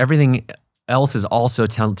I think everything else is also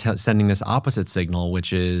sending this opposite signal,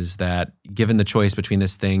 which is that given the choice between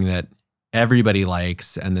this thing that everybody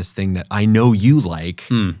likes and this thing that I know you like,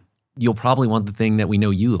 you'll probably want the thing that we know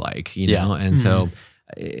you like, know? And so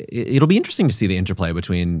it'll be interesting to see the interplay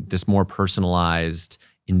between this more personalized,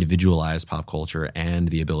 individualized pop culture and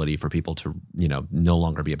the ability for people to, no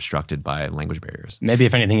longer be obstructed by language barriers. Maybe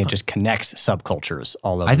if anything, it just connects subcultures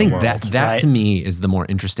all over I think the world. that right? to me is the more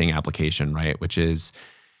interesting application, right? Which is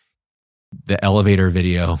the elevator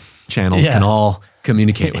video channels can all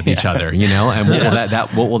communicate with each other, and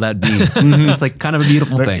what will that be? It's like kind of a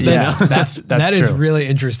beautiful thing. That's that true. is really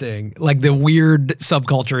interesting. Like the weird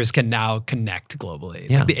subcultures can now connect globally.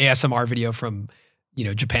 Yeah. Like the ASMR video from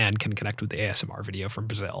Japan can connect with the ASMR video from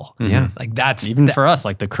Brazil. Yeah. Like that's even for us,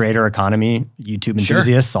 like the creator economy, YouTube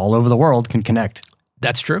enthusiasts all over the world can connect.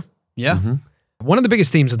 That's true. Yeah. One of the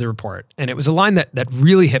biggest themes of the report, and it was a line that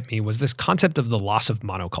really hit me, was this concept of the loss of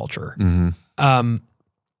monoculture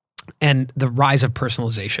and the rise of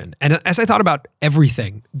personalization. And as I thought about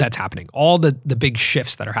everything that's happening, all the big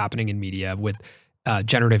shifts that are happening in media with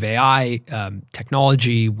generative AI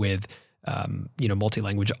technology, with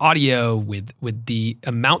multi-language audio, with the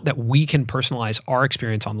amount that we can personalize our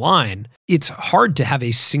experience online, it's hard to have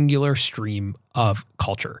a singular stream of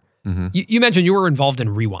culture. You mentioned you were involved in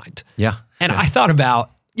Rewind. Yeah. And I thought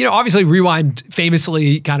about, obviously Rewind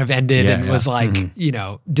famously kind of ended and was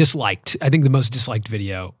disliked. I think the most disliked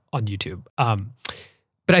video on YouTube.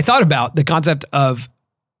 But I thought about the concept of,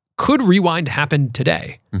 could Rewind happen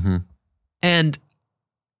today? And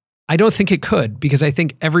I don't think it could, because I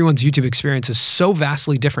think everyone's YouTube experience is so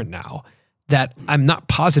vastly different now that I'm not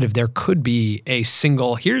positive there could be a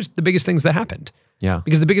single, here's the biggest things that happened. Yeah.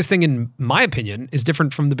 Because the biggest thing, in my opinion, is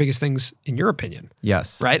different from the biggest things in your opinion.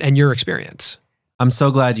 Yes. Right? And your experience. I'm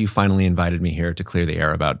so glad you finally invited me here to clear the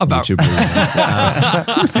air about YouTube.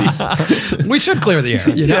 We should clear the air.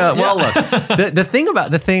 Yeah. Well, look, the thing,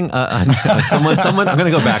 someone. I'm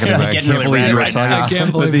going to go back and I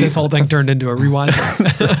can't believe this whole thing turned into a rewind.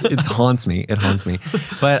 It haunts me.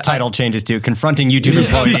 But title changes to confronting YouTube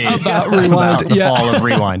employee about Rewind. About the fall of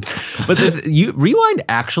Rewind. But Rewind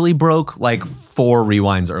actually broke like 4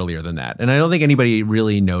 rewinds earlier than that, and I don't think anybody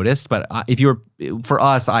really noticed. But for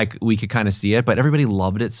us, we could kind of see it. But everybody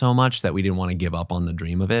loved it so much that we didn't want to give up on the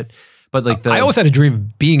dream of it. But I always had a dream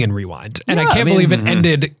of being in Rewind, and I can't believe it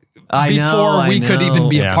ended before we could even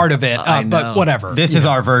be a part of it. But whatever. This is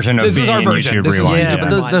our version of being in YouTube Rewind. But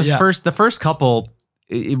the first couple,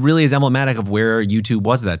 it really is emblematic of where YouTube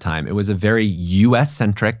was at that time. It was a very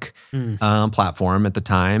US-centric platform at the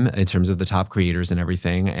time in terms of the top creators and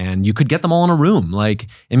everything. And you could get them all in a room.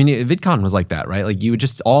 VidCon was like that, right? Like you would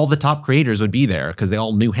all the top creators would be there because they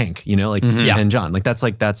all knew Hank, and John.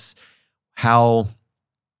 That's how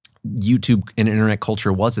YouTube and internet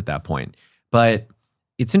culture was at that point. But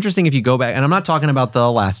it's interesting if you go back, and I'm not talking about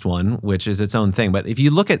the last one, which is its own thing, but if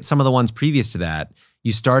you look at some of the ones previous to that,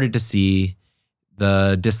 you started to see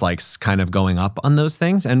the dislikes kind of going up on those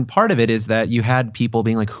things. And part of it is that you had people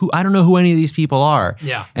being like, I don't know who any of these people are.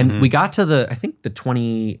 Yeah. And we got to the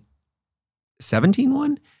 2017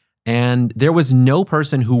 one, and there was no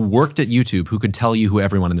person who worked at YouTube who could tell you who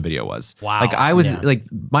everyone in the video was. Wow.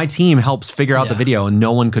 My team helps figure out the video, and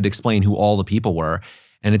no one could explain who all the people were.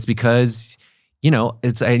 And it's because,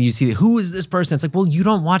 and you see, who is this person? It's like, well, you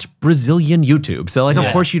don't watch Brazilian YouTube. So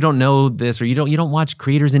of course you don't know this, or you don't watch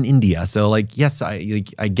creators in India. So yes, I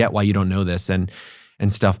get why you don't know this and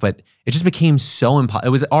stuff, but it just became so it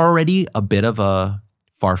was already a bit of a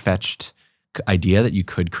far-fetched idea that you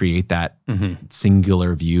could create that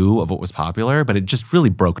singular view of what was popular, but it just really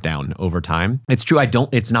broke down over time. It's true.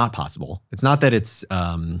 It's not possible. It's not that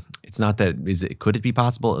could it be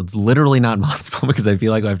possible? It's literally not possible because I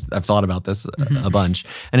feel like I've thought about this a bunch.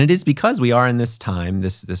 And it is because we are in this time,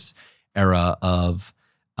 this era of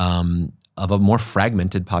a more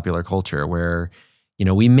fragmented popular culture where,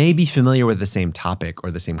 we may be familiar with the same topic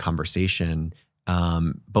or the same conversation,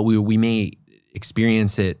 but we may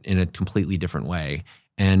experience it in a completely different way.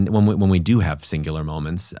 And when we do have singular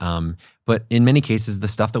moments, but in many cases, the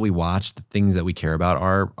stuff that we watch, the things that we care about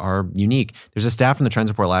are unique. There's a stat from the Trends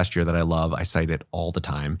Report last year that I love. I cite it all the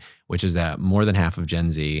time, which is that more than half of Gen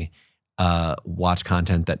Z watch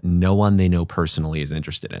content that no one they know personally is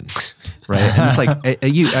interested in, right? And it's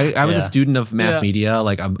like I was a student of mass media.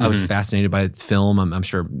 Like I was fascinated by film. I'm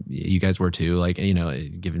sure you guys were too. Like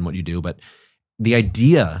given what you do, but the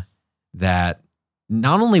idea that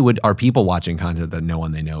not only are people watching content that no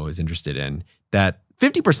one they know is interested in, that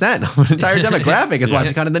 50% of an entire demographic is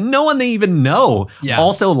watching content that no one they even know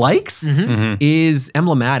also likes is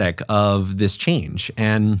emblematic of this change.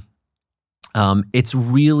 And it's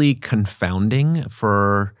really confounding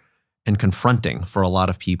and confronting for a lot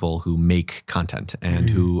of people who make content and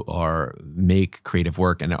who make creative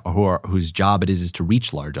work and whose job it is to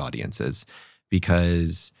reach large audiences,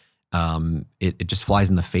 because it just flies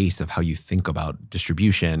in the face of how you think about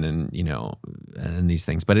distribution and these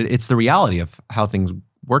things. But it's the reality of how things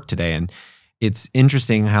work today. And it's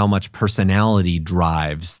interesting how much personality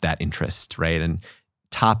drives that interest, right? And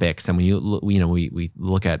topics. And when we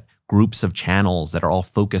look at groups of channels that are all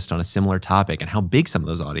focused on a similar topic and how big some of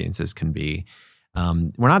those audiences can be.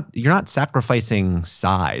 You're not sacrificing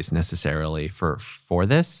size necessarily for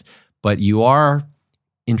this, but you are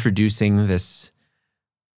introducing this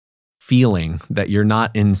feeling that you're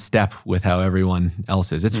not in step with how everyone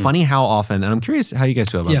else is. It's funny how often, and I'm curious how you guys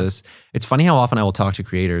feel about this. It's funny how often I will talk to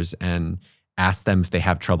creators and ask them if they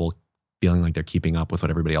have trouble feeling like they're keeping up with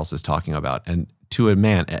what everybody else is talking about. And to a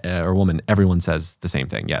man or woman, everyone says the same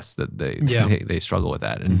thing. Yes, that they struggle with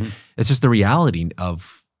that. And it's just the reality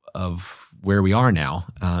of where we are now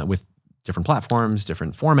with different platforms,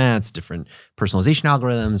 different formats, different personalization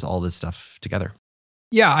algorithms, all this stuff together.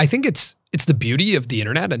 Yeah, I think it's the beauty of the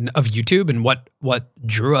internet and of YouTube and what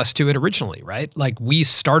drew us to it originally, right? Like we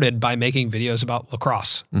started by making videos about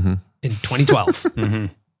lacrosse in 2012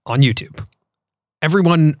 on YouTube.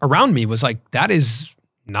 Everyone around me was like, that is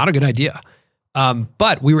not a good idea.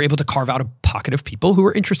 But we were able to carve out a pocket of people who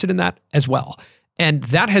were interested in that as well. And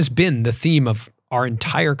that has been the theme of our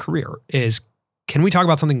entire career is, can we talk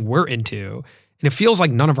about something we're into? And it feels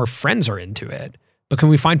like none of our friends are into it, but can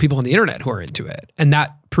we find people on the internet who are into it? And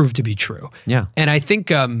that proved to be true. Yeah. And I think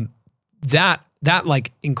that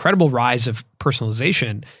like incredible rise of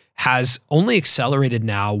personalization has only accelerated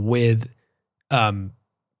now with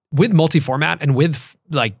multi-format and with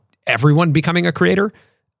like everyone becoming a creator.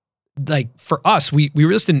 Like for us, we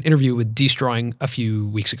released an interview with Destroying a few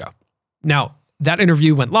weeks ago. Now that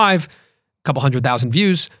interview went live, a couple 100,000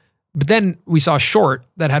 views, but then we saw a short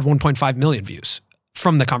that had 1.5 million views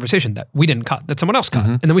from the conversation that we didn't cut, that someone else cut.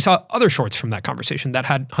 And then we saw other shorts from that conversation that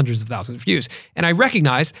had hundreds of thousands of views. And I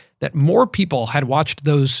recognized that more people had watched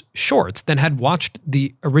those shorts than had watched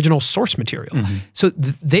the original source material. So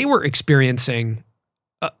they were experiencing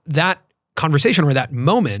that conversation or that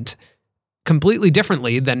moment completely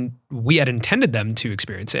differently than we had intended them to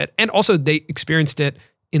experience it. And also they experienced it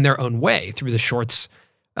in their own way through the shorts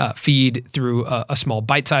feed, through a small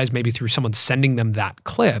bite size, maybe through someone sending them that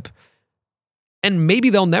clip. And maybe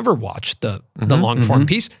they'll never watch the long form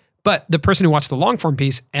piece, but the person who watched the long form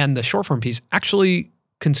piece and the short form piece actually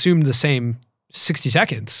consumed the same 60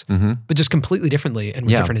 seconds, but just completely differently and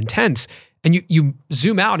with different intents. And you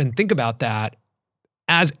zoom out and think about that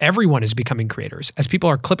as everyone is becoming creators, as people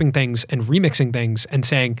are clipping things and remixing things and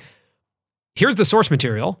saying, here's the source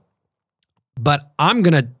material, but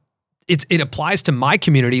it applies to my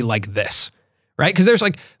community like this, right? Because there's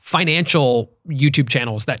like financial YouTube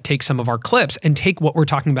channels that take some of our clips and take what we're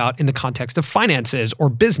talking about in the context of finances or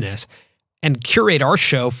business and curate our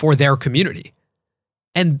show for their community.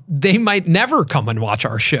 And they might never come and watch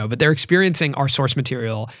our show, but they're experiencing our source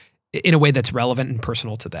material in a way that's relevant and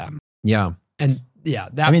personal to them. Yeah. And yeah,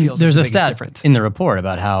 that feels there's like a the biggest stat difference. in the report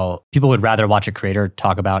about how people would rather watch a creator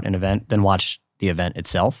talk about an event than watch the event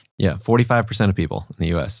itself. Yeah, 45% of people in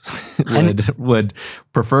the US would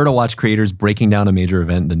prefer to watch creators breaking down a major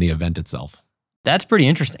event than the event itself. That's pretty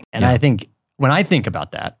interesting. And I think when I think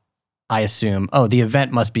about that, I assume, the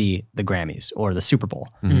event must be the Grammys or the Super Bowl.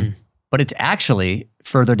 But it's actually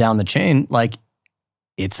further down the chain, like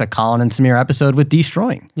it's a Colin and Samir episode with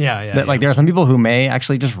destroying. Yeah. Like there are some people who may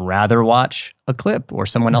actually just rather watch a clip or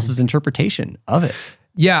someone else's interpretation of it.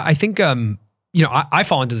 Yeah, I think, I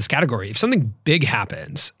fall into this category. If something big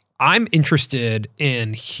happens, I'm interested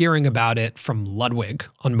in hearing about it from Ludwig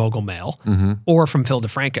on Mogul Mail or from Phil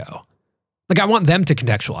DeFranco. Like I want them to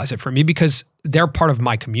contextualize it for me because they're part of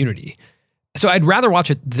my community. So I'd rather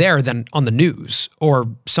watch it there than on the news or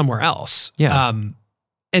somewhere else. Yeah.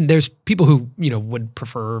 And there's people who, would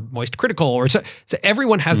prefer Moist Critical or so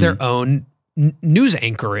everyone has their own news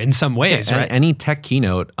anchor in some ways, right? Any tech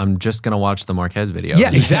keynote, I'm just going to watch the Marquez video.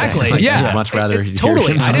 Yeah, exactly. I'd much rather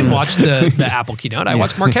totally. I didn't watch the Apple keynote. I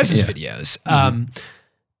watched Marquez's videos.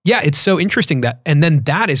 It's so interesting and then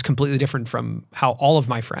that is completely different from how all of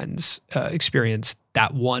my friends experienced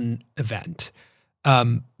that one event.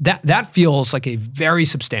 That feels like a very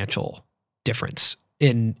substantial difference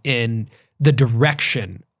in the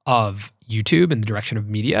direction of YouTube and the direction of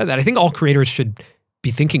media that I think all creators should be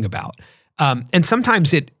thinking about. And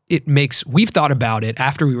sometimes we've thought about it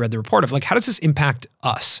after we read the report of like, how does this impact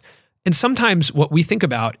us? And sometimes what we think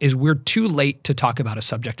about is we're too late to talk about a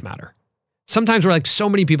subject matter. Sometimes we're like, so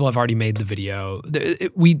many people have already made the video.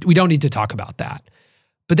 We don't need to talk about that.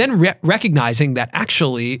 But then recognizing that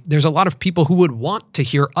actually there's a lot of people who would want to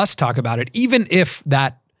hear us talk about it, even if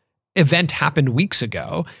that event happened weeks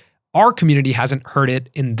ago, our community hasn't heard it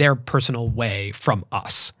in their personal way from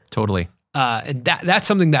us. Totally. And that's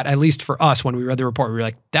something that, at least for us, when we read the report, we were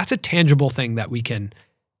like, that's a tangible thing that we can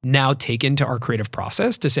now take into our creative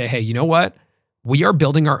process to say, hey, you know what? We are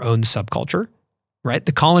building our own subculture, right?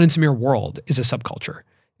 The Colin and Samir world is a subculture.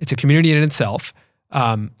 It's a community in itself.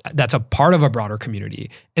 That's a part of a broader community.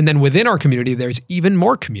 And then within our community, there's even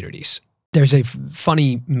more communities. There's a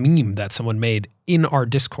funny meme that someone made in our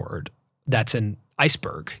Discord that's an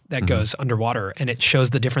iceberg that goes underwater, and it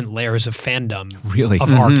shows the different layers of fandom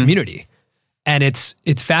of our community. And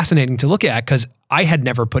it's fascinating to look at because I had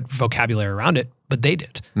never put vocabulary around it, but they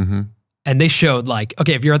did. And they showed like,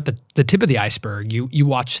 okay, if you're at the tip of the iceberg, you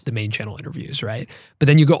watch the main channel interviews, right? But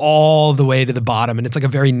then you go all the way to the bottom and it's like a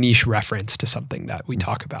very niche reference to something that we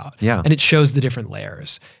talk about. Yeah. And it shows the different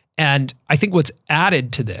layers. And I think what's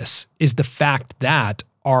added to this is the fact that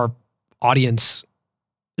our audience,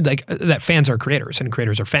 like that fans are creators and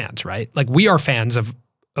creators are fans, right? Like we are fans of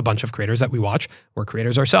a bunch of creators that we watch. We're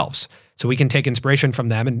creators ourselves. So we can take inspiration from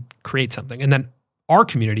them and create something. And then our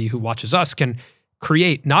community who watches us can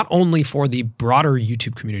create not only for the broader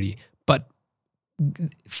YouTube community, but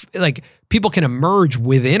like people can emerge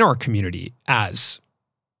within our community as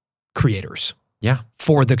creators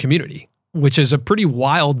for the community, which is a pretty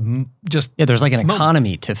wild there's like an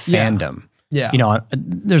economy to fandom.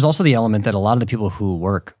 There's also the element that a lot of the people who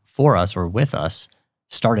work for us or with us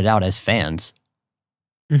started out as fans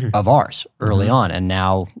of ours early on and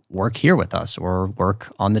now work here with us or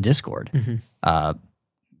work on the Discord.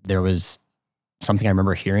 There was something I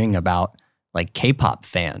remember hearing about like K-pop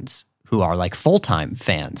fans who are like full-time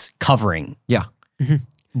fans covering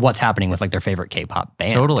what's happening with like their favorite K-pop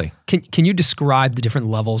band. Totally. Can you describe the different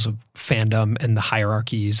levels of fandom and the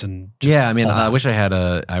hierarchies and I wish I had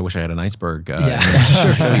an iceberg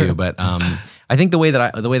to show you, but I think the way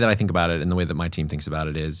that I think about it and the way that my team thinks about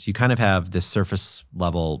it is you kind of have this surface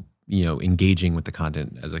level, engaging with the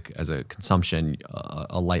content as a consumption,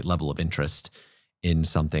 a light level of interest in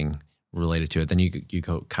something related to it. Then you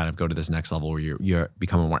kind of go to this next level where you're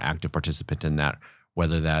becoming a more active participant in that,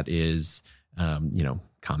 whether that is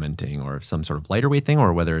commenting or some sort of lighter weight thing,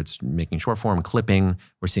 or whether it's making short form clipping.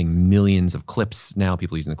 We're seeing millions of clips now,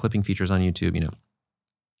 people using the clipping features on YouTube,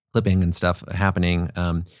 clipping and stuff happening,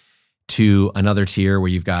 to another tier where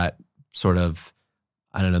you've got sort of,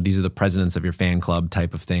 I don't know, these are the presidents of your fan club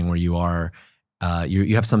type of thing where you are,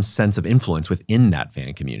 you have some sense of influence within that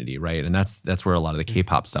fan community, right? And that's where a lot of the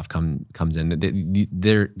K-pop stuff comes in.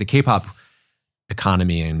 The K-pop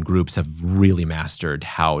economy and groups have really mastered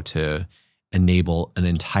how to enable an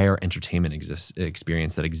entire entertainment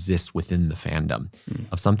experience that exists within the fandom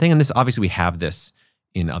of something. And this, obviously, we have this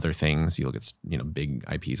in other things. You look at big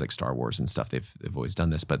IPs like Star Wars and stuff. They've always done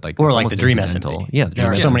this, but or like the Dream SMP. Yeah,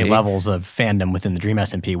 there are so many levels of fandom within the Dream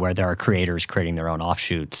SMP where there are creators creating their own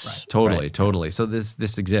offshoots. Right. Totally. So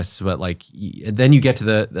this exists, but like then you get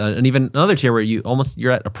to and even another tier where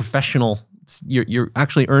you're at a professional. You're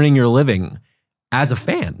actually earning your living as a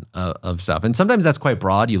fan of stuff, and sometimes that's quite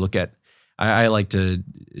broad. You look at. I like to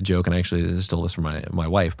joke, and I actually stole this from my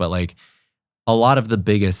wife, but like a lot of the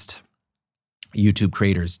biggest YouTube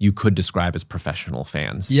creators you could describe as professional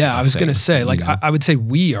fans. Yeah, I was going to say, like, I would say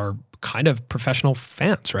we are kind of professional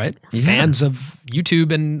fans, right? Fans of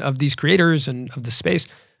YouTube and of these creators and of the space.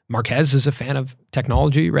 Marquez is a fan of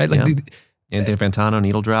technology, right? Like Anthony Fantano,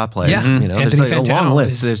 Needle Drop, like Anthony there's like Fantano a long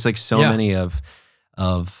list. There's like so many of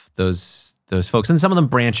those folks, and some of them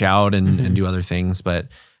branch out and do other things, but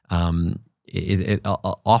it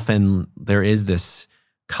often there is this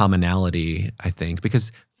commonality, I think,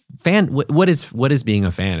 because what is being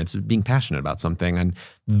a fan? It's being passionate about something, and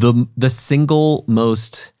the single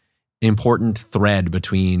most important thread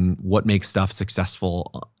between what makes stuff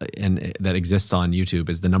successful and that exists on YouTube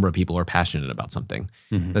is the number of people who are passionate about something.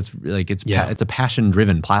 That's like it's a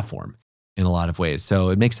passion-driven platform in a lot of ways. So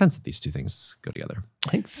it makes sense that these two things go together. I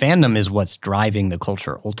think fandom is what's driving the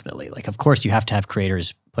culture ultimately. Like, of course, you have to have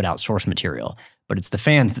creators put out source material, but it's the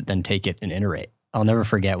fans that then take it and iterate. I'll never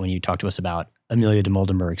forget when you talked to us about Amelia de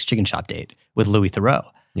Moldenberg's chicken shop date with Louis Theroux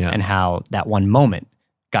and how that one moment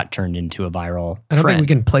got turned into a viral I don't trend. think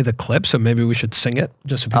we can play the clip, so maybe we should sing it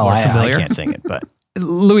just so people are familiar. I can't sing it, but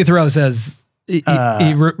Louis Theroux says he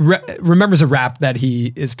remembers a rap that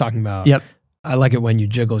he is talking about. Yep. I like it when you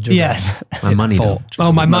jiggle, jiggle. Yes. My money don't.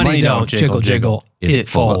 Oh, my money don't jiggle, jiggle. It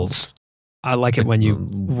folds. I like it when you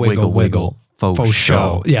wiggle, wiggle. Faux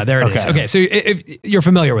show. Yeah, there it is. Okay, so if you're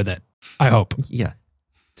familiar with it, I hope. Yeah.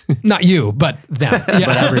 Not you, but them. Yeah.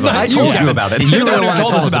 But everybody. I told you about it. You're the one that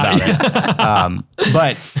told us about it.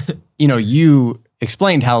 But, you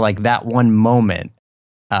explained how like that one moment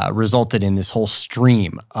resulted in this whole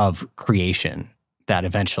stream of creation that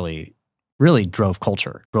eventually really drove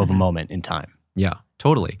culture, drove a moment in time. Yeah,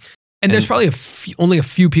 totally. And there's probably only a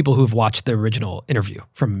few people who have watched the original interview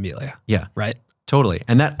from Amelia. Yeah. Right? Totally.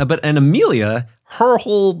 And Amelia, her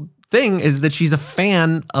whole thing is that she's a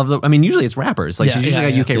fan of usually it's rappers. Like she's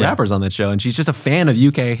usually got UK rappers on that show, and she's just a fan of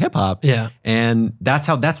UK hip hop. Yeah. And that's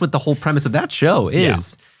what the whole premise of that show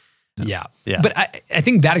is. Yeah. But I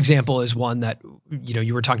think that example is one that,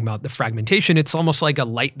 you were talking about the fragmentation. It's almost like a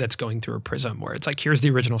light that's going through a prism where it's like, here's the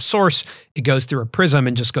original source. It goes through a prism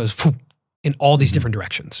and just goes in all these different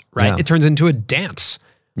directions, right? Yeah. It turns into a dance.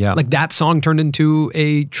 Yeah. Like that song turned into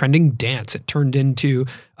a trending dance. It turned into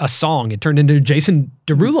a song. It turned into a Jason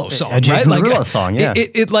Derulo song. A Jason right? Derulo song, yeah.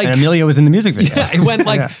 It like, and Amelia was in the music video. Yeah, it went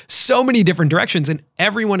like so many different directions, and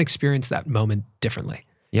everyone experienced that moment differently.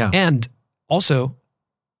 Yeah. And also,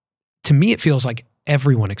 to me, it feels like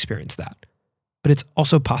everyone experienced that. But it's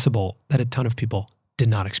also possible that a ton of people did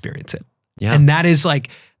not experience it. Yeah. And that is like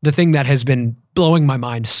the thing that has been blowing my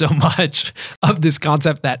mind so much of this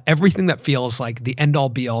concept, that everything that feels like the end all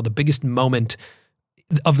be all, the biggest moment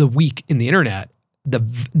of the week in the internet,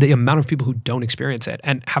 the amount of people who don't experience it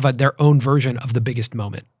and have their own version of the biggest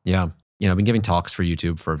moment. Yeah. I've been giving talks for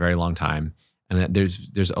YouTube for a very long time. And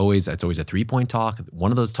it's always a 3-point talk. One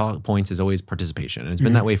of those talk points is always participation. And it's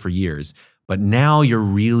been that way for years. But now you're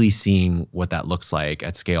really seeing what that looks like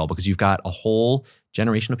at scale, because you've got a whole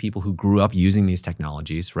generation of people who grew up using these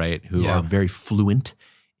technologies, right? Who are very fluent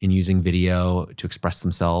in using video to express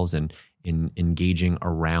themselves and in engaging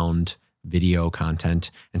around video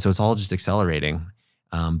content. And so it's all just accelerating.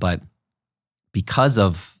 But because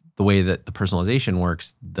of the way that the personalization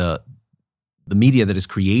works, the media that is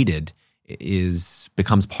created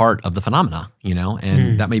becomes part of the phenomena,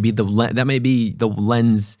 and that may be the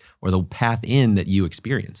lens or the path in that you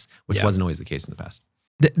experience, which wasn't always the case in the past.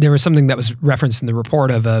 There was something that was referenced in the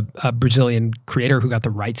report of a Brazilian creator who got the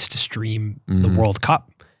rights to stream the World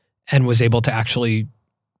Cup and was able to actually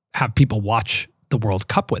have people watch the World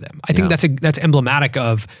Cup with him. I think that's emblematic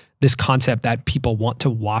of this concept that people want to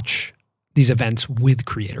watch these events with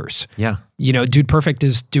creators. Yeah. Dude Perfect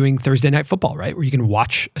is doing Thursday Night Football, right? Where you can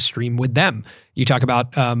watch a stream with them. You talk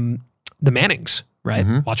about the Mannings, right?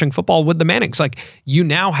 Watching football with the Mannings. Like, you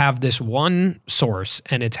now have this one source,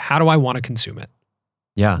 and it's, how do I want to consume it?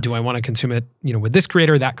 Yeah. Do I want to consume it, with this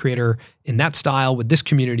creator, that creator, in that style, with this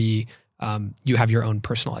community? You have your own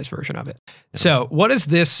personalized version of it. Yeah. So what does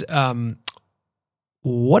this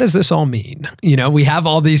all mean? We have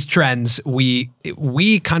all these trends. We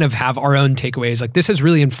kind of have our own takeaways. Like, this has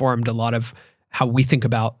really informed a lot of how we think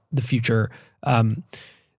about the future.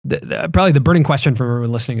 Probably the burning question for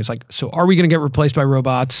everyone listening is like, so are we going to get replaced by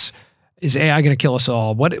robots? Is AI going to kill us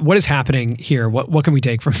all? What is happening here? What can we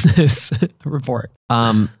take from this report?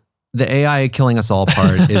 The AI killing us all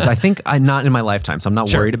part is, I think, not in my lifetime, so I'm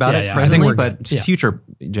not worried about it presently, but future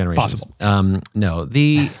generations. Possible. No,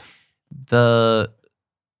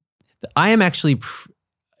 I am actually,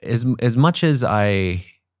 as much as I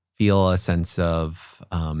feel a sense of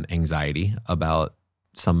anxiety about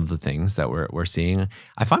some of the things that we're seeing,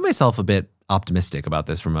 I find myself a bit optimistic about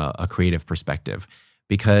this from a creative perspective,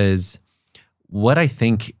 because what I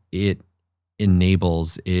think it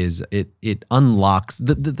enables is it unlocks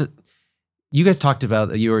You guys talked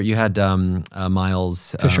about you had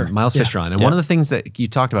Miles Fisher on, and one of the things that you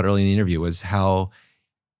talked about early in the interview was how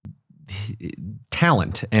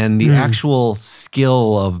talent and the actual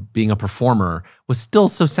skill of being a performer was still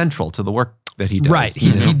so central to the work that he does. Right.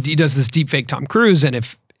 He does this deep fake Tom Cruise, and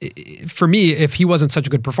for me, if he wasn't such a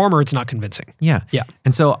good performer, it's not convincing. Yeah. Yeah.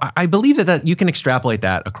 And so I believe that you can extrapolate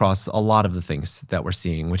that across a lot of the things that we're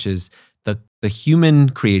seeing, which is the human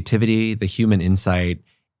creativity, the human insight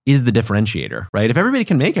is the differentiator, right? If everybody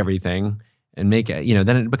can make everything and make it,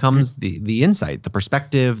 then it becomes the insight, the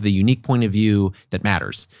perspective, the unique point of view that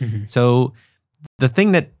matters. Mm-hmm. So the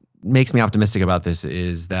thing that makes me optimistic about this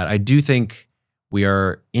is that I do think we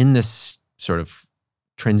are in this sort of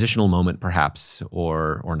transitional moment, perhaps,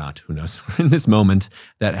 or not, who knows, in this moment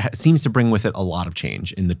that seems to bring with it a lot of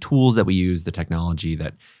change in the tools that we use, the technology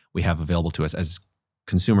that we have available to us as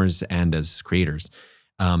consumers and as creators.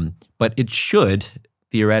 But it should,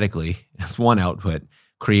 theoretically, as one output,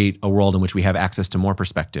 create a world in which we have access to more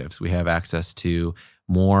perspectives. We have access to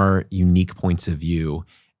more unique points of view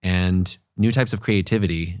and new types of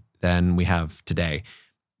creativity than we have today.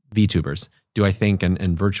 VTubers, do I think,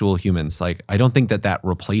 and virtual humans, like, I don't think that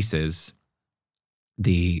replaces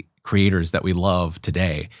the creators that we love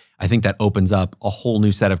today. I think that opens up a whole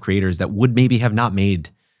new set of creators that would maybe have not made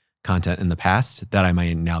content in the past that I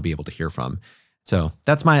might now be able to hear from. So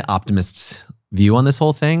that's my optimist's view on this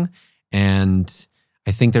whole thing. And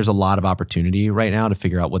I think there's a lot of opportunity right now to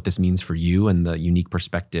figure out what this means for you and the unique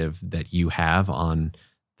perspective that you have on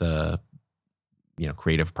the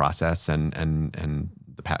creative process and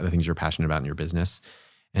the things you're passionate about in your business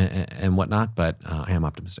and whatnot. But I am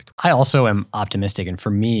optimistic. I also am optimistic. And for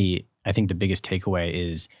me, I think the biggest takeaway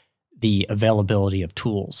is the availability of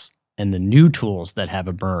tools and the new tools that have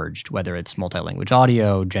emerged, whether it's multi-language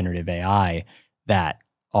audio, generative AI, that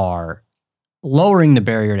are lowering the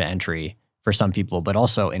barrier to entry for some people, but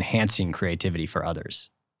also enhancing creativity for others,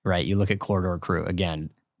 right? You look at Corridor Crew, again,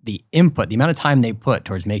 the input, the amount of time they put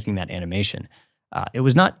towards making that animation, it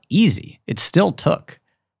was not easy. It still took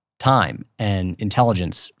time and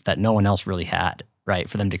intelligence that no one else really had, right,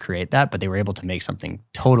 for them to create that, but they were able to make something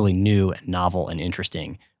totally new and novel and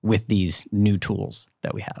interesting with these new tools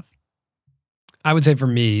that we have. I would say for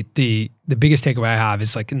me, the biggest takeaway I have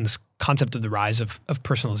is like in this concept of the rise of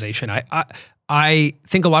personalization. I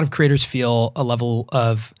think a lot of creators feel a level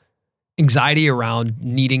of anxiety around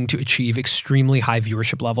needing to achieve extremely high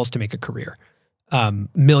viewership levels to make a career.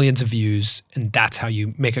 Millions of views, and that's how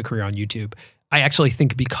you make a career on YouTube. I actually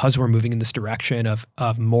think because we're moving in this direction of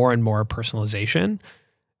more and more personalization,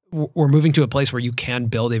 we're moving to a place where you can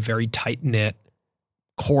build a very tight-knit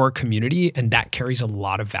core community, and that carries a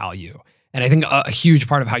lot of value. And I think a huge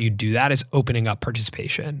part of how you do that is opening up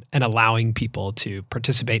participation and allowing people to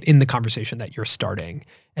participate in the conversation that you're starting.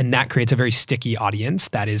 And that creates a very sticky audience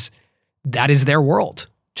that is their world.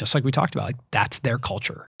 Just like we talked about, like that's their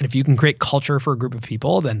culture. And if you can create culture for a group of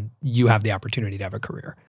people, then you have the opportunity to have a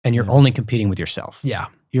career. And you're only competing with yourself. Yeah.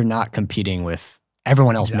 You're not competing with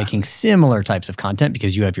everyone else making similar types of content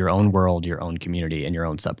because you have your own world, your own community, and your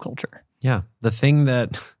own subculture. Yeah. The thing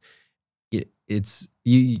that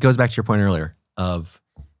it goes back to your point earlier of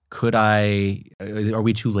are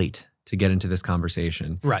we too late to get into this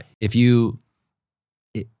conversation? Right. If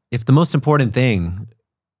the most important thing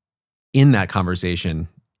in that conversation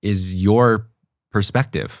is your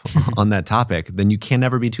perspective on that topic, then you can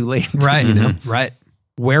never be too late. Right. Right.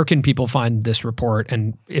 Where can people find this report?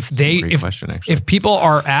 And if people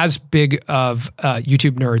are as big of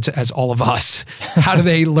YouTube nerds as all of us, how do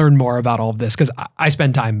they learn more about all of this? Because I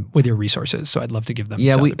spend time with your resources, so I'd love to give them.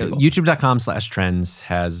 Yeah, YouTube.com/trends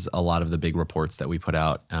has a lot of the big reports that we put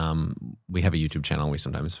out. We have a YouTube channel. We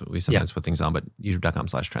sometimes put things on, but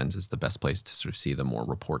YouTube.com/trends is the best place to sort of see the more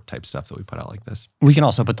report type stuff that we put out like this. We can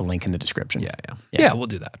also put the link in the description. Yeah, we'll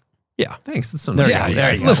do that. Yeah. Thanks. That's so nice. There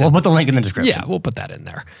you go. We'll put the link in the description. Yeah, we'll put that in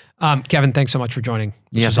there. Kevin, thanks so much for joining.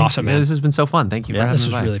 This was awesome, man. This has been so fun. Thank you for having me. This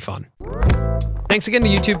was really fun. Thanks again to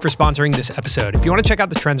YouTube for sponsoring this episode. If you want to check out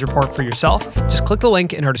the Trends Report for yourself, just click the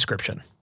link in our description.